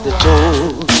you have the toe?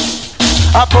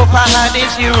 Up up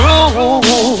Addies you roll,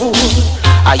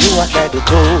 are you at the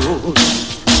toe?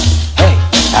 Hey,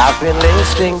 I've been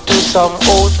listening to some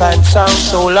old time songs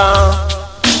so long.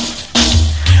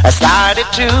 I started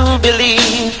to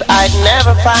believe I'd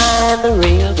never find the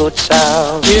real good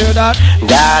sound. Hear that?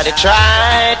 Daddy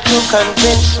tried to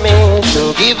convince me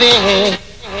to give in.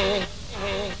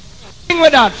 Fling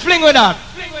with that, fling with that.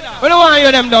 We don't want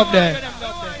you them dub there.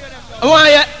 I want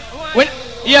you. When,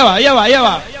 yeah.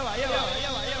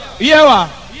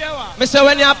 Me say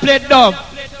when you play dub,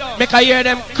 make I hear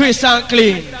them crisp and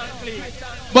clean.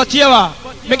 But yeah,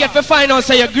 me get to find out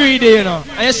say you're greedy, you know.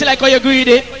 And you see like how you're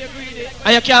greedy.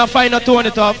 And you can't find no tone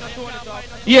it up.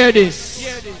 Hear this.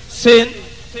 Sin.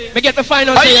 Me get to find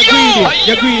out say you're greedy.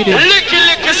 You're greedy.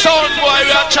 Licky sound boy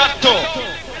we are chat to.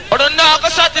 Or the not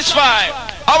satisfy.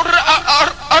 Our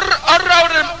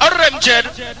Jed.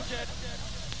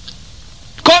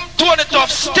 Come tone it off.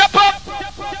 Step up.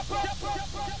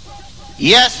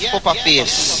 Yes, Papa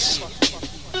Face.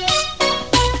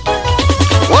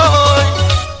 Whoa.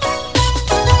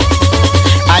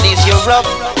 Addies you rough.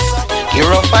 You're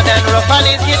rougher than rough and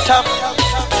is you tough.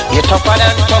 You're tougher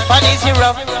than tough and is you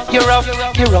rough.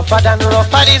 You're rougher than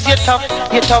rough and is you tough.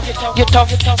 You're tough.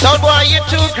 Sound boy, you're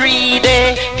too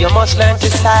greedy. You must learn to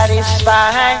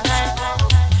satisfy.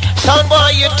 Sound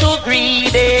boy, you're too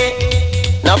greedy.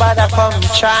 Nobody come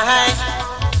try.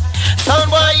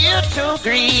 Sound boy, you're too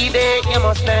greedy. You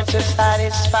must learn to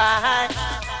satisfy.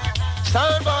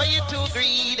 Sound boy.